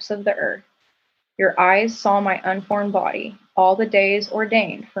the depths of the earth. Your eyes saw my unformed body. All the days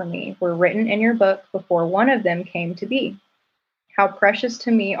ordained for me were written in your book before one of them came to be. How precious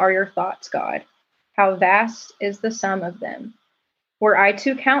to me are your thoughts, God. How vast is the sum of them. Were I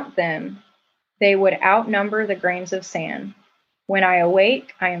to count them, they would outnumber the grains of sand. When I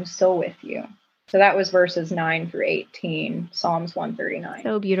awake, I am still with you. So that was verses 9 through 18, Psalms 139.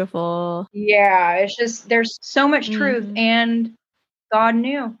 So beautiful. Yeah, it's just, there's so much truth. Mm-hmm. And God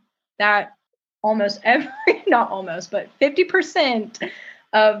knew that almost every, not almost, but 50%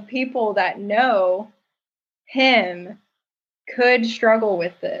 of people that know him could struggle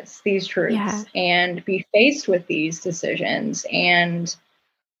with these truths, and be faced with these decisions and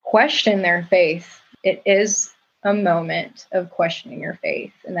question their faith. It is a moment of questioning your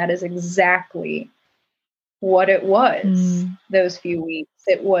faith. And that is exactly what it was those few weeks.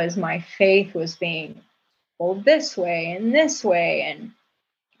 It was my faith was being pulled this way and this way. And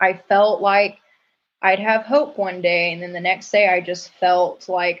I felt like I'd have hope one day. And then the next day, I just felt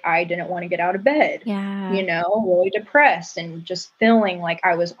like I didn't want to get out of bed, really depressed and just feeling like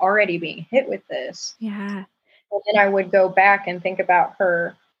I was already being hit with this. Yeah. And then I would go back and think about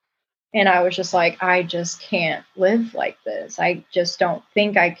her. And I was just like, I just can't live like this. I just don't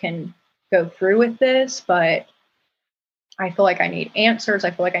think I can go through with this, but I feel like I need answers.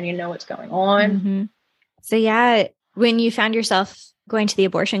 I feel like I need to know what's going on. Mm-hmm. So yeah, when you found yourself going to the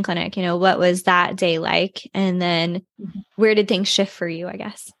abortion clinic, what was that day like? And then where did things shift for you, I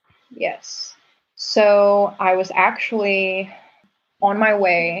guess? Yes. So I was actually on my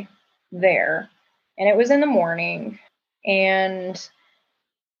way there, and it was in the morning, and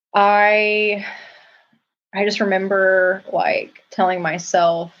I just remember like telling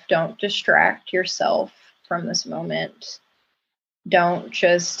myself, don't distract yourself from this moment. Don't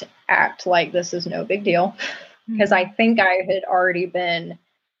just act like this is no big deal. Because I think I had already been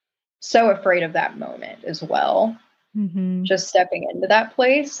so afraid of that moment as well. Just stepping into that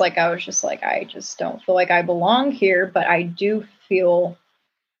place. Like I was just like, I just don't feel like I belong here, but I do feel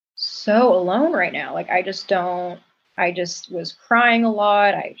so alone right now. Like I just was crying a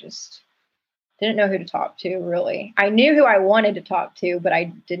lot. I just didn't know who to talk to, really. I knew who I wanted to talk to, but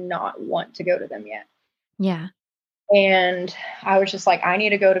I did not want to go to them yet. Yeah. And I was just like, I need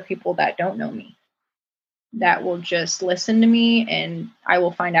to go to people that don't know me, that will just listen to me, and I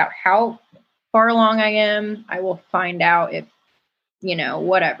will find out how far along I am. I will find out if,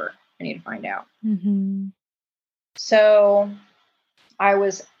 whatever I need to find out. So I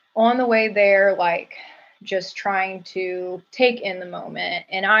was on the way there, like just trying to take in the moment.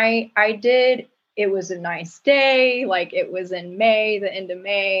 And I did. It was a nice day. Like it was in May, the end of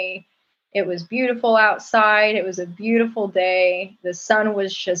May. It was beautiful outside. It was a beautiful day. The sun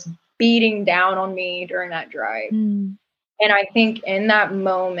was just beating down on me during that drive. And I think in that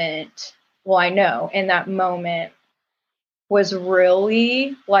moment, I know in that moment was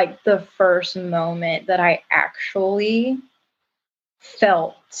really like the first moment that I actually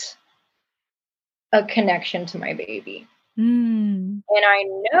felt a connection to my baby. And I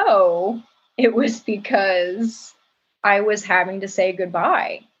know it was because I was having to say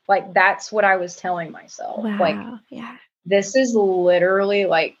goodbye. Like that's what I was telling myself. Wow. Like, this is literally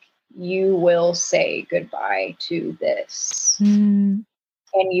like, you will say goodbye to this. And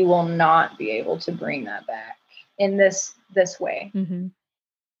you will not be able to bring that back in this way.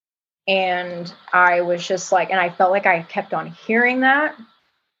 And I was just like, and I felt like I kept on hearing that.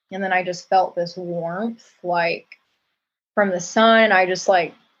 And then I just felt this warmth, like from the sun. I just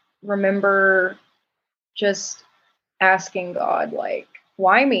like remember just asking God, like,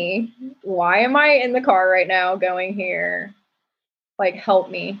 why me? Why am I in the car right now going here? Like, help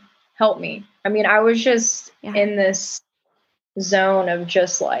me. I mean, I was just in this zone of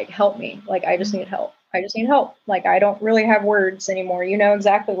just like, help me. Like, I just need help. Like, I don't really have words anymore. You know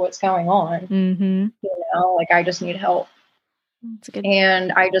exactly what's going on. Like, I just need help. That's good.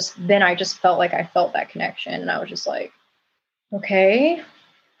 And I just felt like I felt that connection. And I was just like, okay.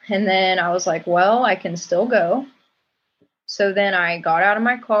 And then I was like, well, I can still go. So then I got out of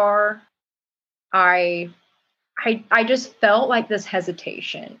my car. I just felt like this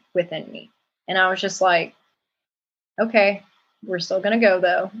hesitation within me. And I was just like, okay, we're still going to go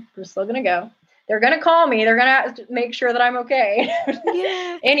though. We're still going to go. They're going to call me. They're going to make sure that I'm okay.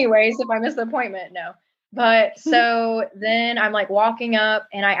 Anyways, if I miss the appointment, no. But so then I'm like walking up,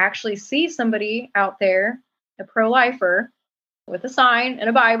 and I actually see somebody out there, a pro-lifer with a sign and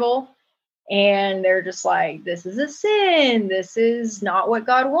a Bible. And they're just like, this is a sin. This is not what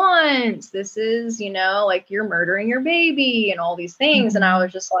God wants. This is, like you're murdering your baby and all these things. And I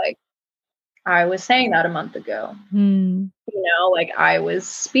was just like, I was saying that a month ago. Like I was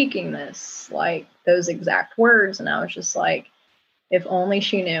speaking this, like those exact words. And I was just like, if only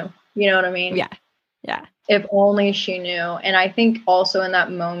she knew. You know what I mean? Yeah. If only she knew. And I think also in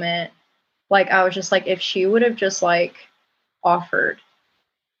that moment, Like, I was just like, if she would have just like offered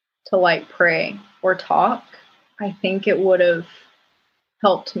to like pray or talk, I think it would have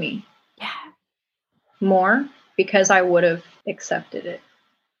helped me more, because I would have accepted it.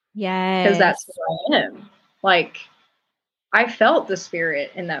 Because that's who I am. Like, I felt the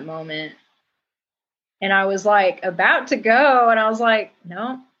Spirit in that moment. And I was like about to go, and I was like,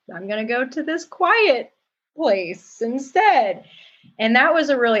 no, I'm going to go to this quiet place instead. And that was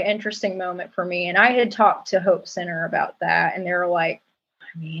a really interesting moment for me. And I had talked to Hope Center about that, and they were like,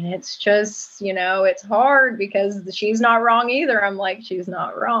 I mean, it's just, it's hard because she's not wrong either. I'm like, she's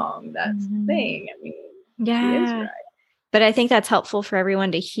not wrong. That's the thing. I mean, she is right. But I think that's helpful for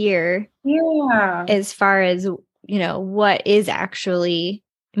everyone to hear. Yeah. As far as, what is actually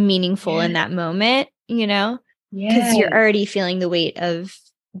meaningful in that moment, because you're already feeling the weight of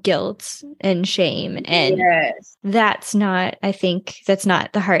guilt and shame. And that's not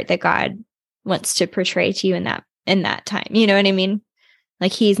the heart that God wants to portray to you in that time. You know what I mean?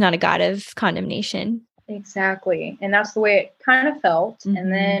 Like, he's not a God of condemnation. Exactly. And that's the way it kind of felt. Mm-hmm.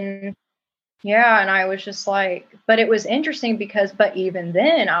 And then, and I was just like, but it was interesting because, but even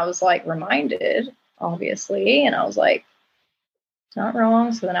then I was like reminded, obviously, and I was like, it's not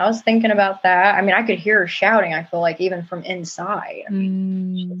wrong. So then I was thinking about that. I mean, I could hear her shouting, I feel like, even from inside. I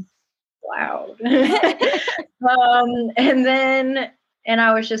mean, she's loud. And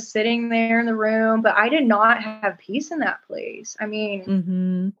I was just sitting there in the room, but I did not have peace in that place. I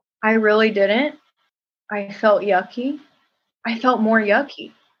mean, I really didn't. I felt yucky. I felt more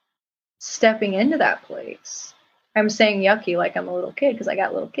yucky stepping into that place. I'm saying yucky like I'm a little kid because I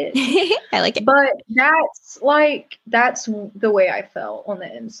got little kids. I like it. But that's the way I felt on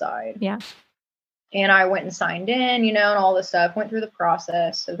the inside. Yeah. And I went and signed in, and all this stuff, went through the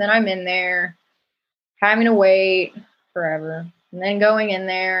process. So then I'm in there having to wait forever, and then going in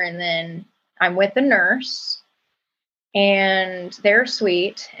there, and then I'm with the nurse, and they're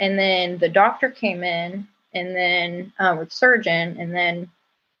sweet. And then the doctor came in, and then with surgeon, and then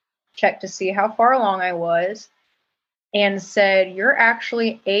checked to see how far along I was, and said, you're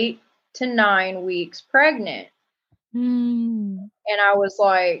actually 8 to 9 weeks pregnant. And I was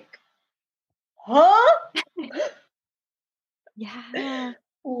like, huh? Yeah.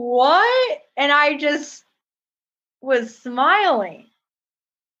 What? And I just was smiling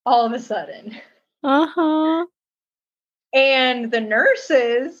all of a sudden. Uh-huh. And the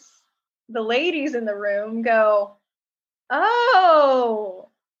nurses, the ladies in the room, go, oh,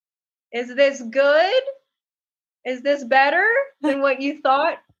 is this good? Is this better than what you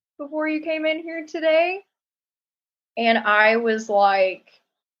thought before you came in here today? And I was like,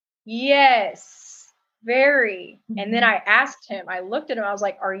 yes, very. And then I asked him, I looked at him, I was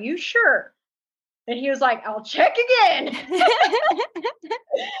like, are you sure? And he was like, I'll check again.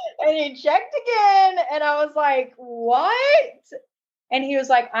 And he checked again. And I was like, what? And he was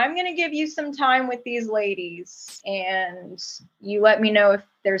like, I'm going to give you some time with these ladies, and you let me know if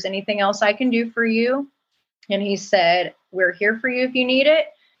there's anything else I can do for you. And he said, we're here for you if you need it,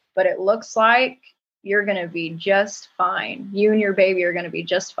 but it looks like you're going to be just fine. You and your baby are going to be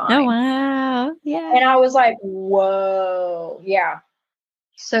just fine. Oh, wow. Yeah. And I was like, whoa. Yeah.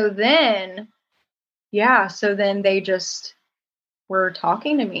 So then they just were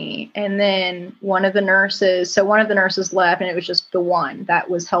talking to me. And then one of the nurses left, and it was just the one that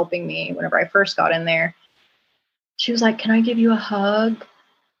was helping me whenever I first got in there. She was like, can I give you a hug?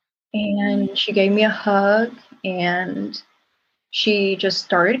 And she gave me a hug, and she just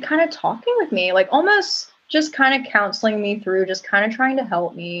started kind of talking with me, like almost just kind of counseling me through, just kind of trying to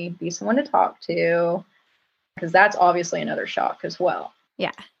help me be someone to talk to, because that's obviously another shock as well.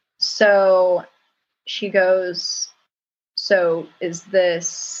 Yeah. So she goes, so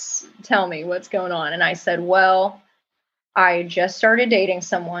tell me what's going on. And I said, well, I just started dating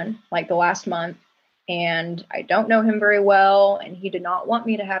someone like the last month, and I don't know him very well, and he did not want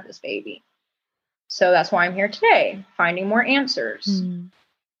me to have this baby. So that's why I'm here today, finding more answers.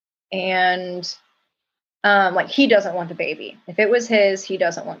 And like, he doesn't want the baby. If it was his, he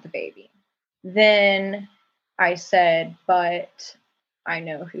doesn't want the baby. Then I said, but I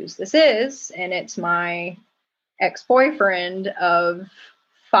know whose this is, and it's my ex-boyfriend of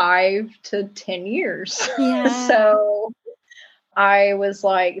 5 to 10 years. Yeah. So I was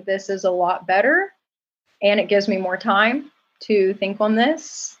like, this is a lot better, and it gives me more time to think on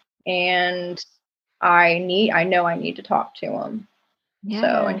this, and I know I need to talk to him. Yeah.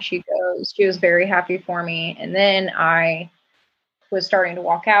 So, and she was very happy for me. And then I was starting to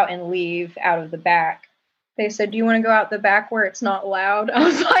walk out and leave out of the back. They said, do you want to go out the back where it's not loud? I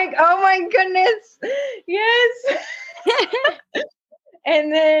was like, oh my goodness, yes.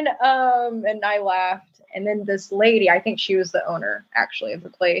 And then, and I laughed. And then this lady, I think she was the owner actually of the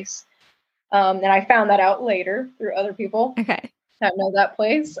place. And I found that out later through other people Okay. that know that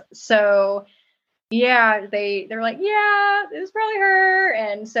place. So yeah, they're like, yeah, it was probably her.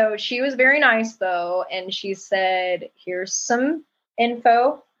 And so she was very nice though. And she said, here's some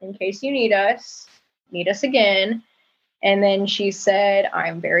info in case you need us again. And then she said,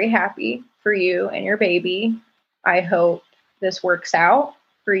 I'm very happy for you and your baby. I hope this works out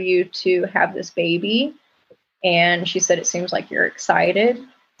for you to have this baby. And she said, it seems like you're excited.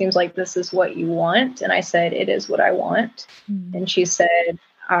 Seems like this is what you want. And I said, it is what I want. Mm-hmm. And she said,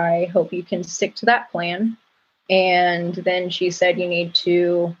 I hope you can stick to that plan. And then she said, you need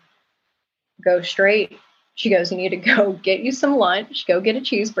to go straight. She goes, you need to go get you some lunch, go get a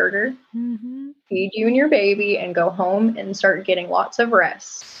cheeseburger, feed you and your baby, and go home and start getting lots of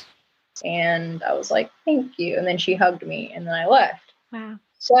rest. And I was like, thank you. And then she hugged me and then I left. Wow.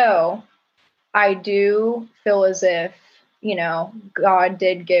 So I do feel as if, you know, God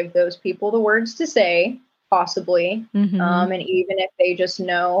did give those people the words to say, possibly. And even if they just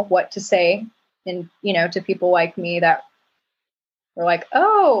know what to say, and, you know, to people like me that were like,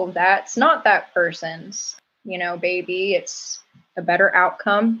 oh, that's not that person's, you know, baby, it's a better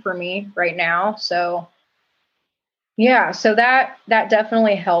outcome for me right now. So yeah, so that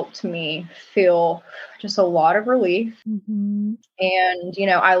definitely helped me feel just a lot of relief. And, you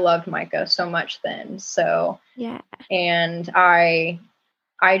know, I loved Micah so much then. So, yeah. And I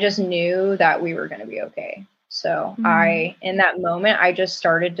just knew that we were going to be okay. So in that moment, I just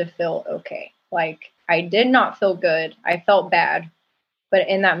started to feel okay. Like I did not feel good. I felt bad. But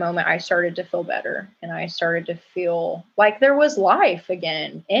in that moment, I started to feel better. And I started to feel like there was life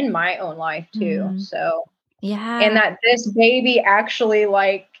again in my own life too. So, yeah. And that this baby actually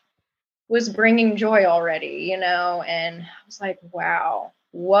like was bringing joy already, you know? And I was like, wow,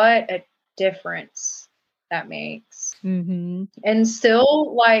 what a difference that makes. And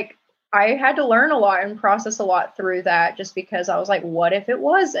still, like, I had to learn a lot and process a lot through that just because I was like, what if it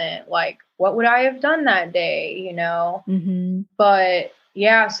wasn't? Like, what would I have done that day, you know? But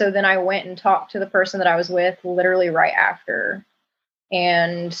yeah, so then I went and talked to the person that I was with literally right after.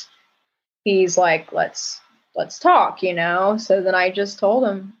 And he's like, let's talk, you know? So then I just told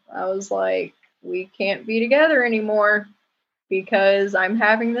him, I was like, we can't be together anymore because I'm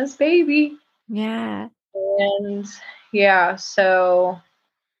having this baby. Yeah. And yeah, so,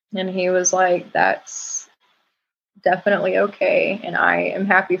 and he was like, that's definitely okay. And I am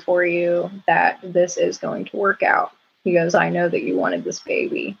happy for you that this is going to work out. He goes, I know that you wanted this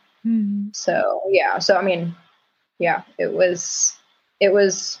baby. So yeah, so I mean, yeah, it was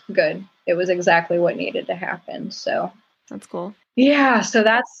good. It was exactly what needed to happen. So that's cool. Yeah, so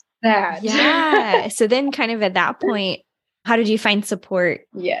that's that. Yeah. So then kind of at that point, how did you find support?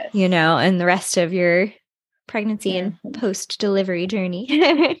 Yes. You know, and the rest of your pregnancy and post-delivery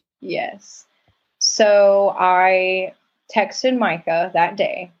journey? Yes. So I texted Micah that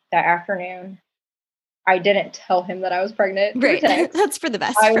day, that afternoon. I didn't tell him that I was pregnant through text. That's for the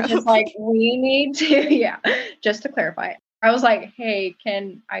best. I was just like, we need to, just to clarify. I was like, hey,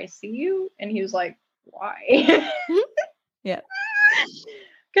 can I see you? And he was like, why? Yeah.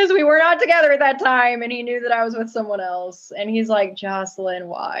 Because we were not together at that time and he knew that I was with someone else. And he's like, Jocelyn,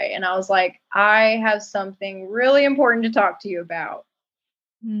 why? And I was like, I have something really important to talk to you about.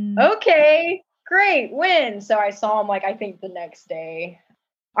 Okay, great. When? So I saw him like, I think the next day.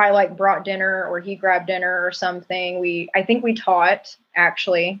 I like brought dinner or he grabbed dinner or something. I think we taught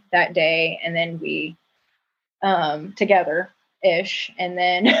actually that day and then we together-ish and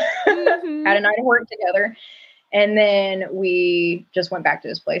then had a night of work together. And then we just went back to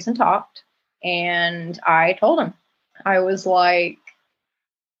his place and talked. And I told him, I was like,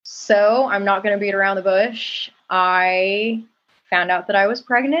 so I'm not going to beat around the bush. I found out that I was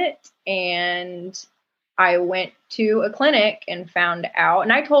pregnant and I went to a clinic and found out.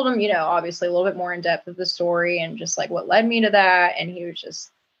 And I told him, you know, obviously a little bit more in depth of the story and just like what led me to that. And he was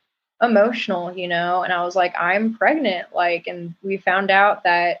just emotional, you know, and I was like, I'm pregnant. Like, and we found out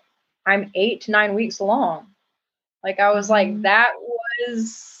that I'm 8 to 9 weeks along. Like, I was like, that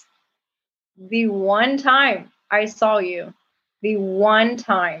was the one time I saw you, the one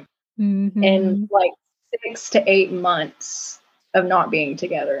time in like 6 to 8 months of not being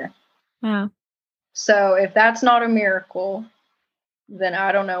together. Wow. So if that's not a miracle, then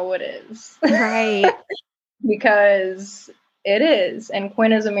I don't know what is. Right. Because it is. And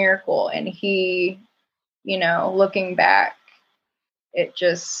Quinn is a miracle. And he, you know, looking back, it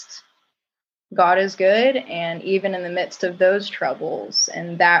just, God is good. And even in the midst of those troubles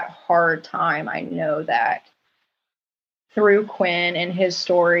and that hard time, I know that through Quinn and his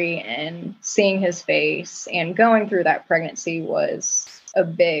story and seeing his face and going through that pregnancy was a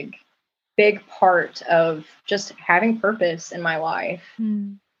big, big part of just having purpose in my life.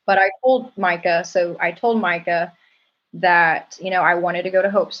 But I told Micah that, I wanted to go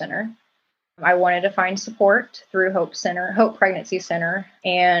to Hope Center. I wanted to find support through Hope Pregnancy Center.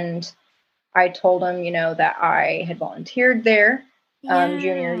 And I told him, that I had volunteered there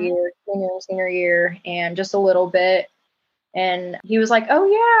junior year, senior year, and just a little bit. And he was like, oh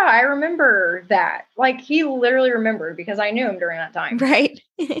yeah, I remember that. Like, he literally remembered because I knew him during that time. Right.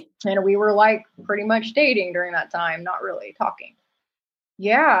 And we were like pretty much dating during that time, not really talking.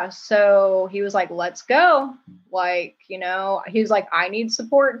 Yeah. So he was like, let's go. Like, he was like, I need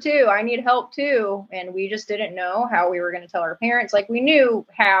support too. I need help too. And we just didn't know how we were going to tell our parents. Like, we knew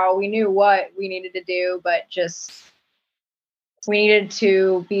what we needed to do, but just we needed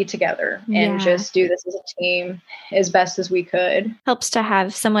to be together and just do this as a team as best as we could. Helps to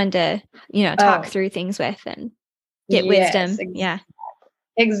have someone to, talk through things with and get wisdom. Exactly. Yeah.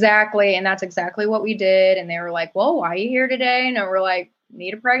 Exactly. And that's exactly what we did. And they were like, well, why are you here today? And we're like,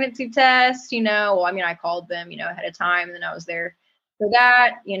 need a pregnancy test, Well, I mean, I called them, ahead of time, and then I was there for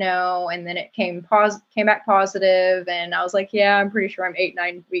that, and then it came back positive, and I was like, yeah, I'm pretty sure I'm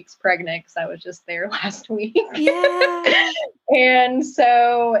 8-9 weeks pregnant because I was just there last week. Yeah. And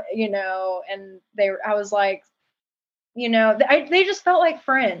so, and I was like, they just felt like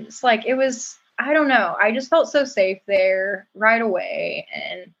friends. Like, it was, I don't know. I just felt so safe there right away.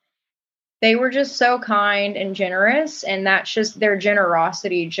 And they were just so kind and generous. And that's just, their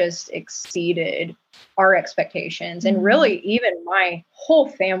generosity just exceeded our expectations and really even my whole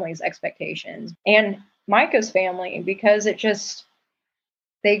family's expectations and Micah's family, because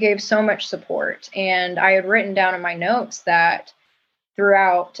they gave so much support. And I had written down in my notes that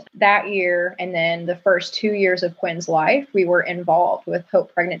throughout that year and then the first 2 years of Quinn's life, we were involved with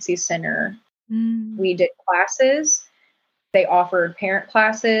Hope Pregnancy Center. We did classes. They offered parent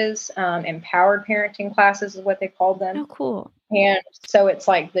classes, empowered parenting classes is what they called them. Oh, cool. And so it's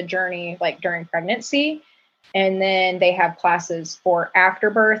like the journey, like during pregnancy. And then they have classes for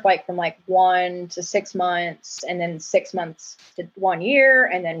afterbirth, like from 1 to 6 months, and then 6 months to 1 year,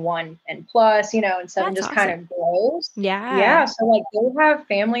 and then 1 and plus, and so it just kind of grows. Yeah. Yeah. So they have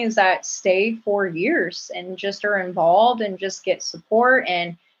families that stay for years and just are involved and just get support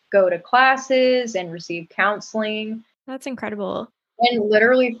and go to classes and receive counseling. That's incredible. And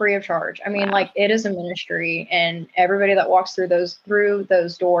literally free of charge. I mean, it is a ministry, and everybody that walks through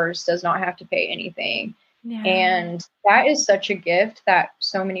those doors does not have to pay anything. Yeah. And that is such a gift that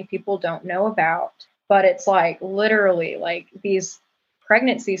so many people don't know about. But it's literally these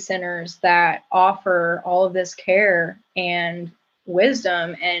pregnancy centers that offer all of this care and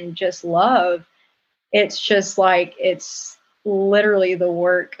wisdom and just love. It's just it's literally the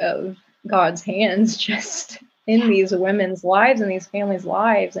work of God's hands just in these women's lives and these families'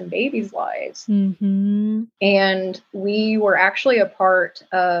 lives and babies' lives. And we were actually a part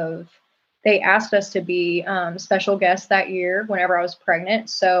of, they asked us to be special guests that year whenever I was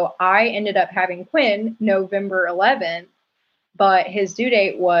pregnant. So I ended up having Quinn November 11th, but his due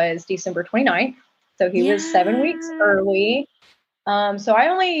date was December 29th. So he was 7 weeks early. So I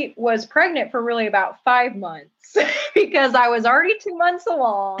only was pregnant for really about 5 months because I was already 2 months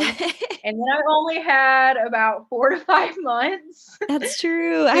along. And then I only had about 4 to 5 months. That's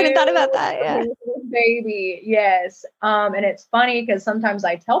true. I hadn't thought about that. Yeah. Baby. Yes. And it's funny because sometimes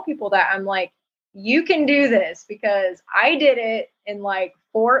I tell people that I'm like, you can do this because I did it in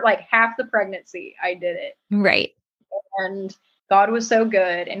half the pregnancy. I did it. Right. And God was so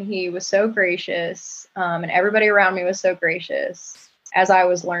good and he was so gracious. And everybody around me was so gracious as I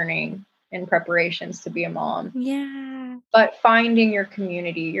was learning in preparations to be a mom. Yeah. But finding your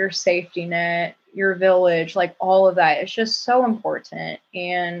community, your safety net, your village, all of that, it's just so important.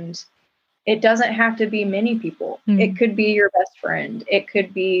 And it doesn't have to be many people. It could be your best friend. It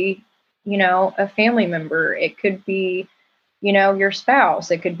could be, a family member. It could be, your spouse.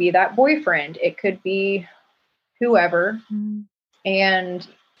 It could be that boyfriend. It could be whoever. And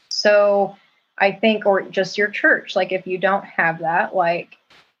so I think, or just your church, if you don't have that,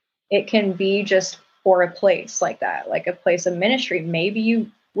 it can be just for a place like that, a place of ministry. Maybe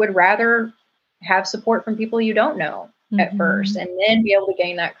you would rather have support from people you don't know at first, and then be able to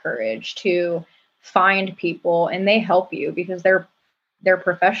gain that courage to find people, and they help you because they're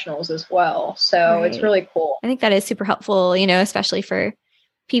professionals as well. So It's really cool. I think that is super helpful, especially for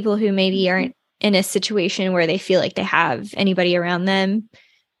people who maybe aren't in a situation where they feel like they have anybody around them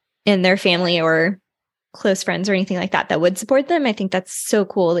in their family or close friends or anything like that would support them. I think that's so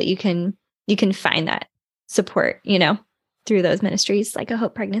cool that you can find that support, through those ministries, like a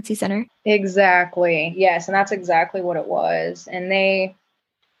Hope Pregnancy Center. Exactly. Yes. And that's exactly what it was. And they,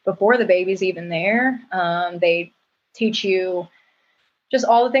 before the baby's even there, they teach you just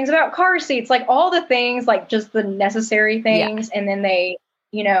all the things about car seats, like all the things, like just the necessary things. Yeah. And then they,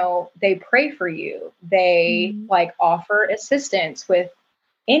 they pray for you. They like offer assistance with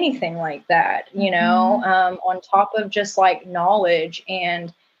anything like that, on top of just like knowledge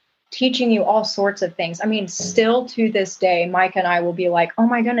and teaching you all sorts of things. I mean, still to this day, Mike and I will be like, oh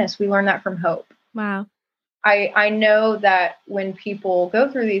my goodness, we learned that from Hope. Wow. I know that when people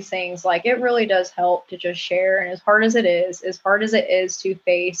go through these things, like it really does help to just share. And as hard as it is to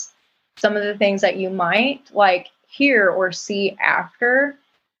face some of the things that you might like hear or see after,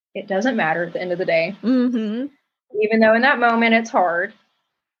 it doesn't matter at the end of the day. Mm-hmm. Even though in that moment it's hard,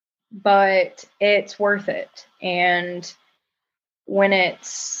 but it's worth it. And when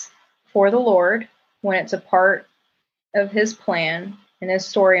it's for the Lord, when it's a part of his plan and his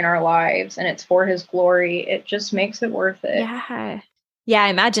story in our lives, and it's for his glory, it just makes it worth it. Yeah. I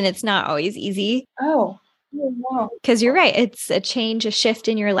imagine it's not always easy. Oh, wow. Because you're right. It's a change, a shift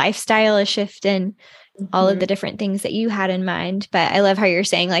in your lifestyle, a shift in all of the different things that you had in mind. But I love how you're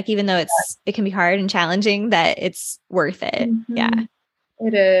saying, like, even though it can be hard and challenging, that it's worth it. Yeah.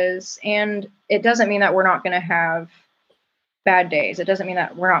 It is. And it doesn't mean that we're not going to have bad days. It doesn't mean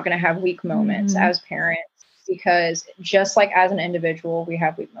that we're not going to have weak moments as parents, because just like as an individual, we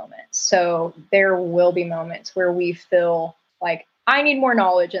have weak moments. So there will be moments where we feel like I need more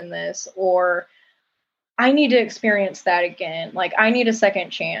knowledge in this, or I need to experience that again. Like I need a second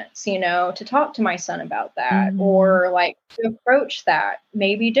chance, to talk to my son about that, or like to approach that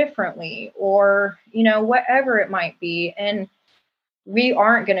maybe differently, or, whatever it might be. And we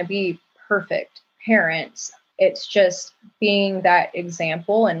aren't going to be perfect parents. It's just being that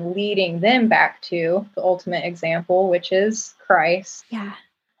example and leading them back to the ultimate example, which is Christ. Yeah.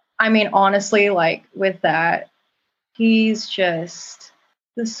 I mean, honestly, like with that, he's just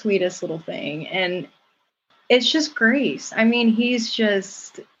the sweetest little thing. And it's just grace. I mean, he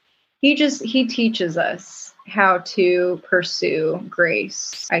teaches us how to pursue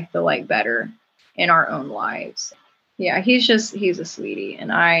grace, I feel like, better in our own lives. Yeah, he's a sweetie, and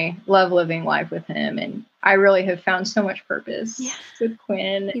I love living life with him, and I really have found so much purpose with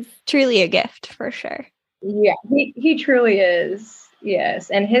Quinn. He's truly a gift, for sure. Yeah, he truly is. Yes,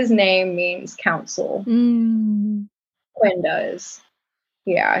 and his name means counsel. Quinn does.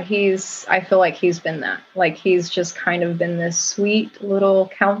 Yeah, I feel like he's been that. Like he's just kind of been this sweet little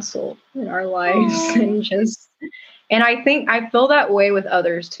counsel in our lives. And I think I feel that way with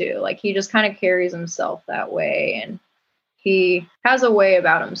others too. Like he just kind of carries himself that way, and he has a way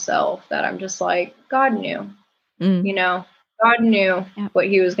about himself that I'm just like, God knew, God knew what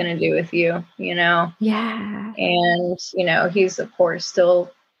he was going to do with you, Yeah. And, he's of course still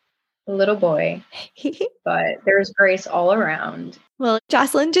a little boy, but there's grace all around. Well,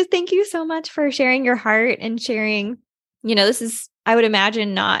 Jocelyn, just thank you so much for sharing your heart and sharing, this is, I would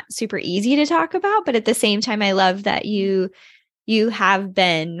imagine, not super easy to talk about, but at the same time, I love that you have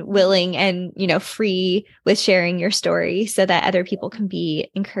been willing and, free with sharing your story so that other people can be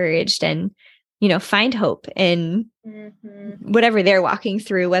encouraged and, find hope in whatever they're walking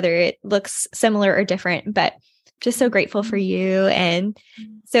through, whether it looks similar or different. But just so grateful for you, and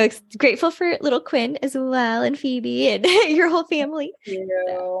so grateful for little Quinn as well, and Phoebe and your whole family. Thank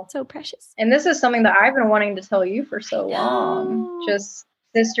you. So precious. And this is something that I've been wanting to tell you for so long, just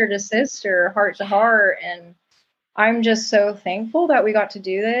sister to sister, heart to heart. And I'm just so thankful that we got to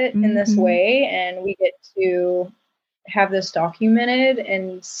do that in this way, and we get to have this documented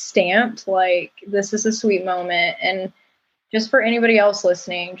and stamped, like this is a sweet moment. And just for anybody else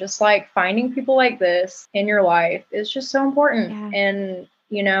listening, just like finding people like this in your life is just so important. Yeah. And,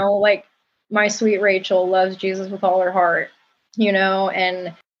 like my sweet Rachel loves Jesus with all her heart,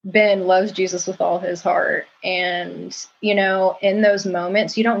 and Ben loves Jesus with all his heart. And, in those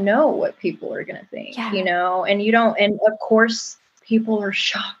moments, you don't know what people are going to think, and of course people are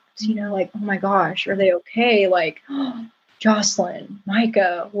shocked, like, oh my gosh, are they okay? Like, oh, Jocelyn,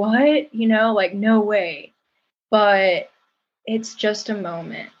 Micah, what? Like, no way. But it's just a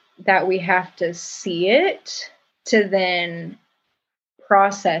moment that we have to see it to then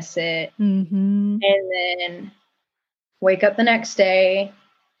process it and then wake up the next day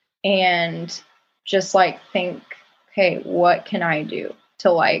and just like think, okay, what can I do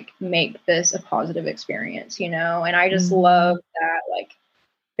to like make this a positive experience, And I just love that, like,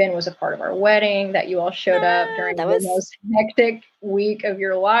 Ben was a part of our wedding, that you all showed up during the most hectic week of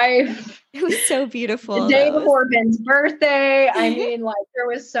your life. It was so beautiful. The day before Ben's birthday. I mean, like, there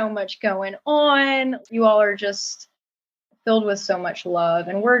was so much going on. You all are just filled with so much love.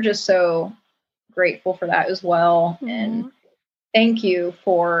 And we're just so grateful for that as well. Mm-hmm. And thank you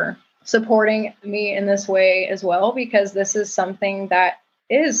for supporting me in this way as well, because this is something that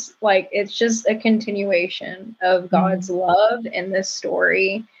is like, it's just a continuation of God's love in this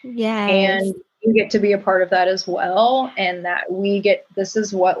story. Yes. And you get to be a part of that as well. And that this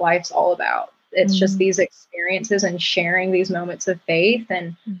is what life's all about. It's just these experiences and sharing these moments of faith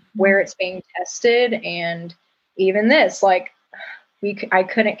and where it's being tested. And even this, like, I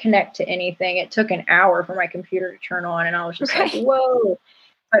couldn't connect to anything. It took an hour for my computer to turn on, and I was just like, whoa.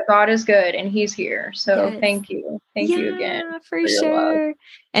 But God is good, and He's here. So thank you. Thank you again. For sure. Love.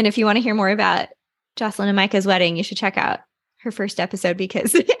 And if you want to hear more about Jocelyn and Micah's wedding, you should check out her first episode,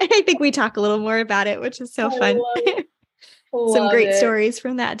 because I think we talk a little more about it, which is so fun. Some great stories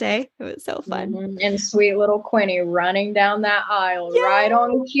from that day. It was so fun. And sweet little Quinny running down that aisle, right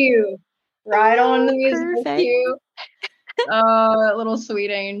on cue, right on the musical cue. Oh, that little sweet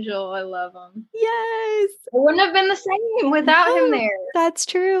angel. I love him. Yes. It wouldn't have been the same without him there. That's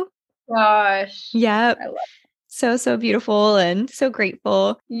true. Gosh. Yep. I love it. So beautiful and so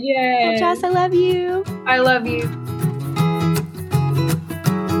grateful. Yeah. Oh, Joss, I love you. I love you.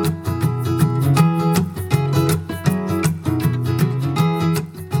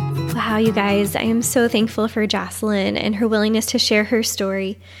 Wow, you guys, I am so thankful for Jocelyn and her willingness to share her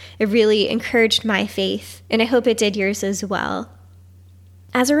story. It really encouraged my faith, and I hope it did yours as well.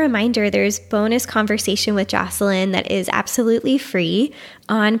 As a reminder, there's bonus conversation with Jocelyn that is absolutely free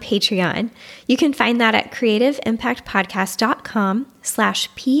on Patreon. You can find that at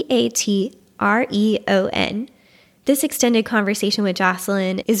creativeimpactpodcast.com/PATREON. This extended conversation with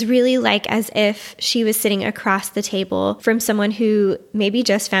Jocelyn is really like as if she was sitting across the table from someone who maybe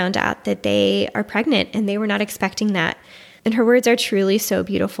just found out that they are pregnant and they were not expecting that. And her words are truly so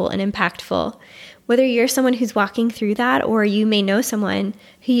beautiful and impactful. Whether you're someone who's walking through that or you may know someone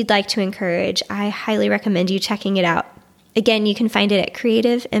who you'd like to encourage, I highly recommend you checking it out. Again, you can find it at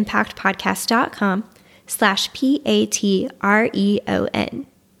creativeimpactpodcast.com/PATREON.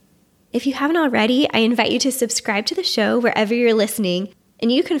 If you haven't already, I invite you to subscribe to the show wherever you're listening, and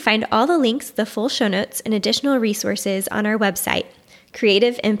you can find all the links, the full show notes, and additional resources on our website,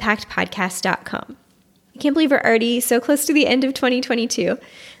 creativeimpactpodcast.com. I can't believe we're already so close to the end of 2022.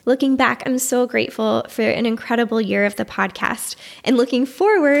 Looking back, I'm so grateful for an incredible year of the podcast, and looking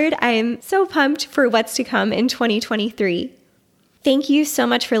forward, I am so pumped for what's to come in 2023. Thank you so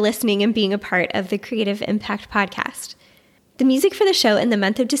much for listening and being a part of the Creative Impact Podcast. The music for the show in the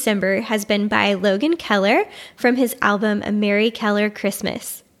month of December has been by Logan Keller from his album A Mary Keller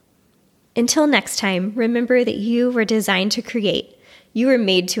Christmas. Until next time, remember that you were designed to create. You were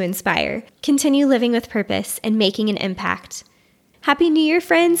made to inspire. Continue living with purpose and making an impact. Happy New Year,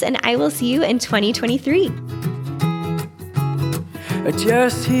 friends, and I will see you in 2023. I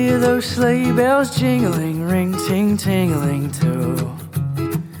just hear those sleigh bells jingling, ring, ting, tingling too.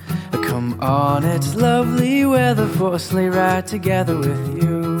 Come on, it's lovely weather for a sleigh ride together with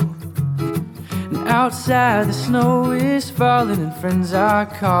you. And outside the snow is falling and friends are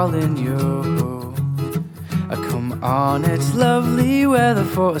calling you. Come on, it's lovely weather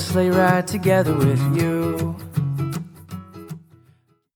for a sleigh ride together with you.